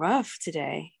was rough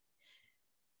today,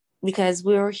 because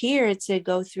we were here to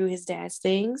go through his dad's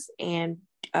things and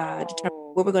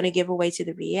determine what we're going to give away to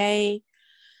the VA,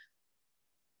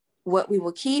 what we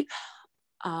will keep,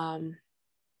 and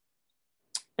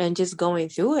just going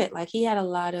through it. Like, he had a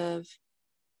lot of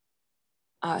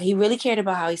he really cared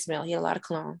about how he smelled. He had a lot of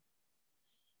cologne.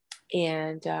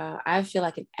 And I feel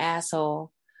like an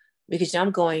asshole because I'm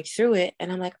going through it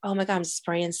and I'm like, oh my God, I'm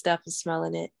spraying stuff and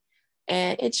smelling it.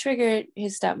 And it triggered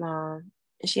his stepmom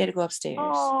and she had to go upstairs.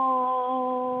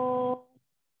 Oh.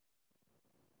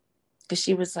 Because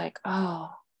she was like, oh,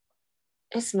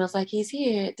 it smells like he's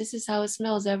here. This is how it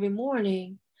smells every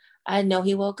morning. I know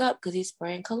he woke up because he's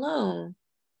spraying cologne.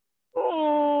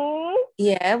 Aww.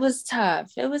 Yeah, it was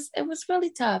tough. It was really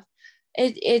tough.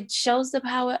 It shows the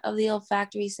power of the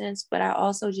olfactory sense, but I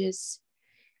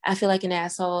feel like an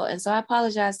asshole. And so I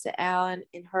apologized to Al and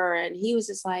her, and he was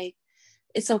just like,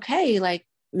 it's okay. Like,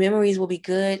 memories will be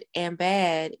good and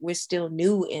bad. We're still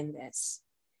new in this.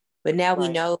 But now we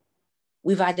know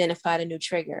we've identified a new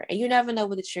trigger. And you never know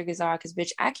what the triggers are, because,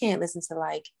 bitch, I can't listen to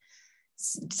like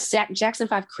Jackson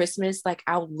 5 Christmas. Like,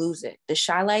 I'll lose it. The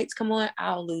Shy Lights come on,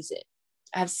 I'll lose it.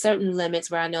 I have certain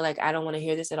limits where I know, like, I don't want to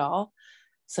hear this at all.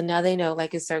 So now they know,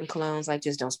 like, in certain colognes, like,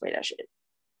 just don't spray that shit.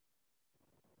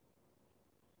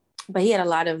 But he had a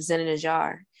lot of Zen in a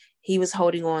jar. He was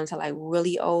holding on to like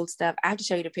really old stuff. I have to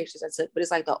show you the pictures I took, but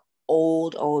it's like the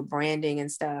old branding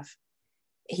and stuff.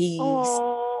 He's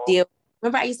still,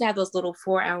 remember I used to have those little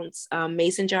 4-ounce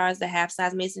mason jars, the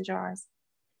half-size mason jars?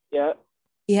 Yeah.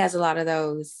 He has a lot of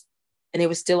those. And it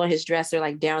was still on his dresser,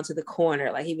 like down to the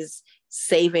corner. Like he was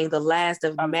saving the last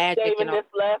of magic. Saving this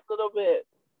last little bit.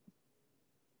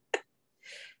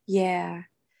 Yeah.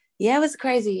 Yeah, it was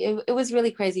crazy. It was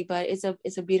really crazy, but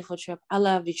it's a beautiful trip. I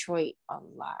love Detroit a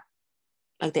lot.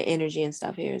 Like the energy and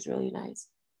stuff here is really nice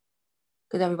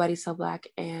because everybody's so Black.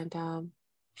 And our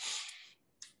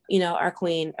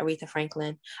queen Aretha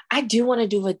Franklin. I do want to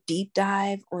do a deep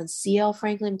dive on CL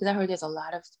Franklin because I heard there's a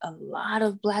lot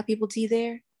of Black people tea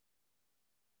there.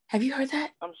 Have you heard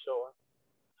that? I'm sure.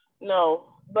 No,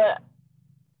 but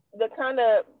the kind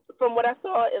of, from what I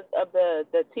saw is of the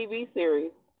TV series,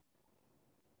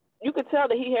 you could tell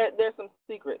that there's some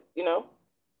secrets, Yeah.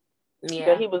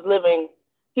 That he was living,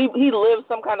 he lived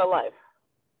some kind of life.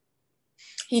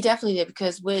 He definitely did,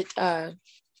 because with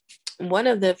one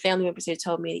of the family members here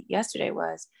told me yesterday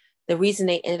was the reason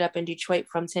they ended up in Detroit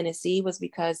from Tennessee was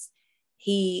because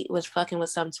he was fucking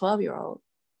with some 12-year-old.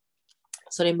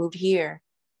 So they moved here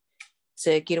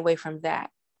to get away from that.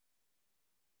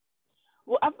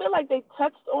 Well, I feel like they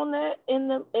touched on that in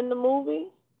the movie.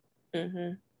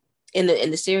 Mm-hmm. In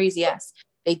the series, yes.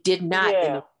 They did not.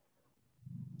 Yeah.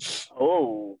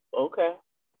 Oh, okay.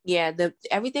 Yeah,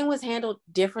 everything was handled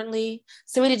differently.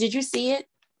 Sarita, did you see it?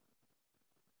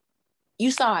 You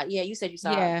saw it. Yeah, you said you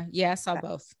saw it. Yeah, I saw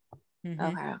both. Mm-hmm.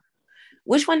 Okay.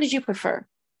 Which one did you prefer?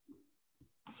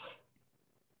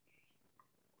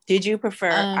 Did you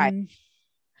prefer?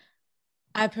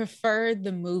 I preferred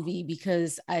the movie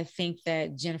because I think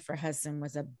that Jennifer Hudson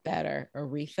was a better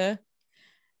Aretha.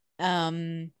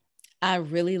 I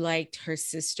really liked her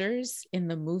sisters in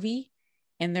the movie,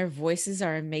 and their voices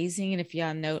are amazing. And if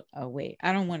y'all know, oh wait,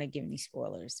 I don't want to give any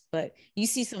spoilers, but you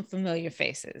see some familiar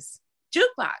faces.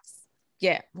 Jukebox.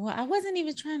 Yeah. Well, I wasn't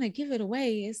even trying to give it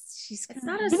away. It's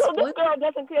not a this girl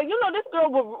doesn't care. This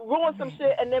girl will ruin some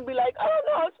shit and then be like, oh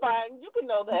no, it's fine. You can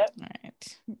know that.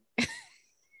 Right.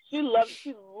 She loves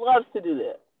to do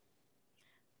that.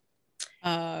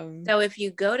 So if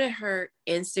you go to her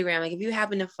Instagram, like if you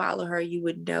happen to follow her, you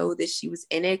would know that she was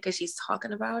in it because she's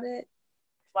talking about it.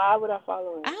 Why would I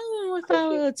follow her? I don't want to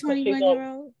follow a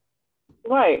 21-year-old.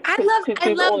 Right. I love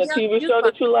on a TV show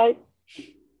that you like.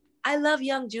 I love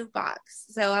Young Jukebox.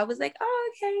 So I was like,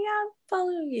 oh, okay, I'll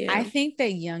follow you. I think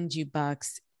that Young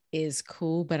Jukebox is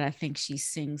cool, but I think she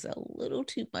sings a little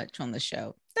too much on the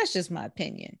show. That's just my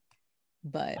opinion.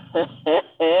 But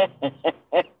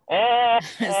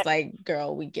it's like,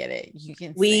 girl, we get it. You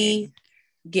can sing.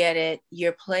 Get it.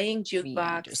 You're playing jukebox. We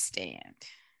understand.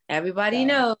 Everybody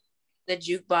knows the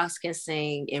jukebox can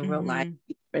sing in real life.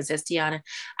 Princess Tiana.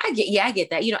 I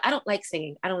get that. I don't like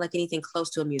singing. I don't like anything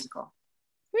close to a musical.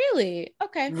 Really?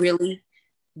 Okay. Really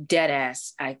dead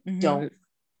ass. I don't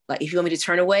like. If you want me to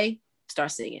turn away, start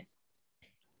singing.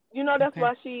 That's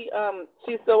why she's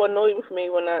so annoyed with me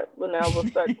when I will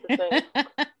start to sing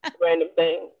random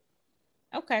things.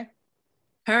 Okay.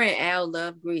 Her and Al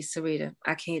love Grease, Sarita.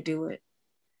 I can't do it.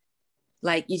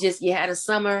 Like you had a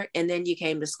summer and then you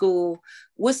came to school.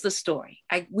 What's the story?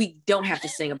 We don't have to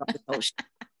sing about the ocean.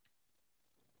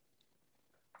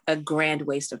 A grand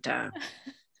waste of time.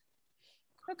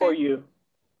 Okay. For you,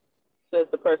 says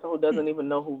the person who doesn't even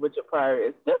know who Richard Pryor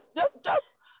is. Just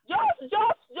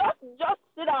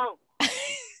sit down.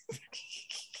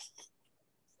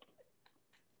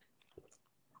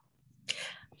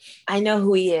 I know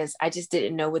who he is. I just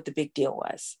didn't know what the big deal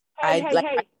was. I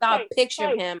saw a picture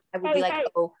of him. I would be like,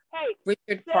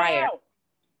 Richard Pryor.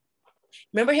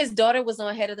 Remember his daughter was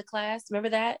on Head of the Class? Remember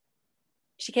that?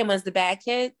 She came as the bad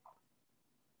kid.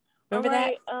 Remember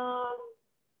that?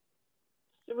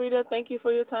 Sarita, thank you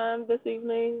for your time this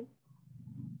evening.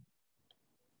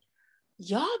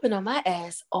 y'all been on my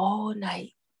ass all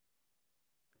night.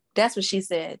 That's what she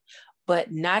said,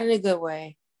 but not in a good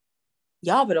way.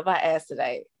 Y'all been on my ass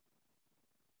today.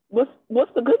 What's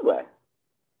the good way?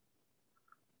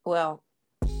 Well,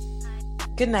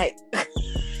 good night.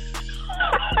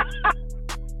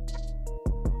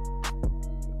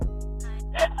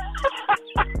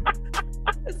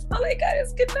 That's all I got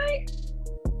is good night.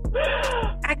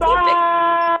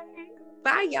 Bye.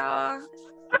 Bye, y'all.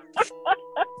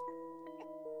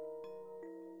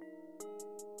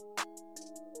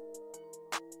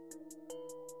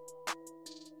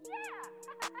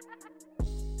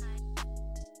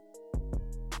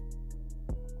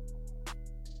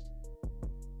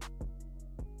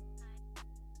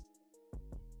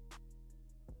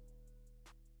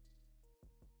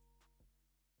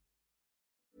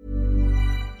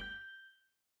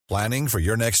 Planning for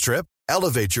your next trip?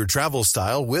 Elevate your travel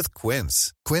style with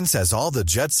Quince. Quince has all the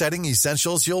jet-setting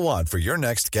essentials you'll want for your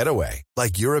next getaway,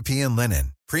 like European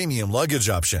linen, premium luggage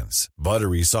options,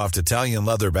 buttery soft Italian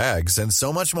leather bags, and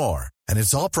so much more. And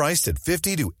it's all priced at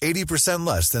 50 to 80%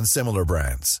 less than similar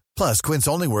brands. Plus, Quince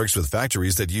only works with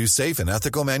factories that use safe and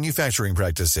ethical manufacturing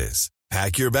practices.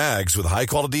 Pack your bags with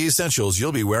high-quality essentials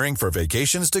you'll be wearing for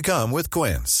vacations to come with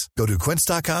Quince. Go to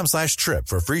quince.com/trip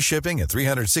for free shipping and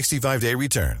 365-day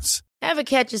returns. Ever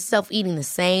catch yourself eating the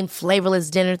same flavorless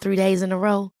dinner 3 days in a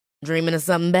row? Dreaming of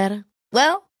something better?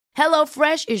 Well,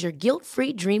 HelloFresh is your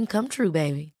guilt-free dream come true,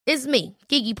 baby. It's me,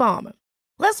 Keke Palmer.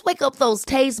 Let's wake up those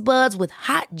taste buds with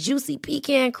hot, juicy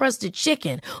pecan-crusted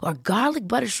chicken or garlic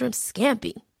butter shrimp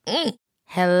scampi.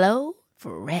 Hello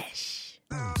Fresh.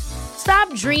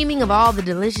 Stop dreaming of all the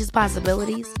delicious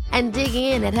possibilities and dig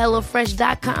in at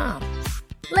HelloFresh.com.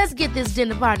 Let's get this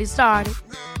dinner party started.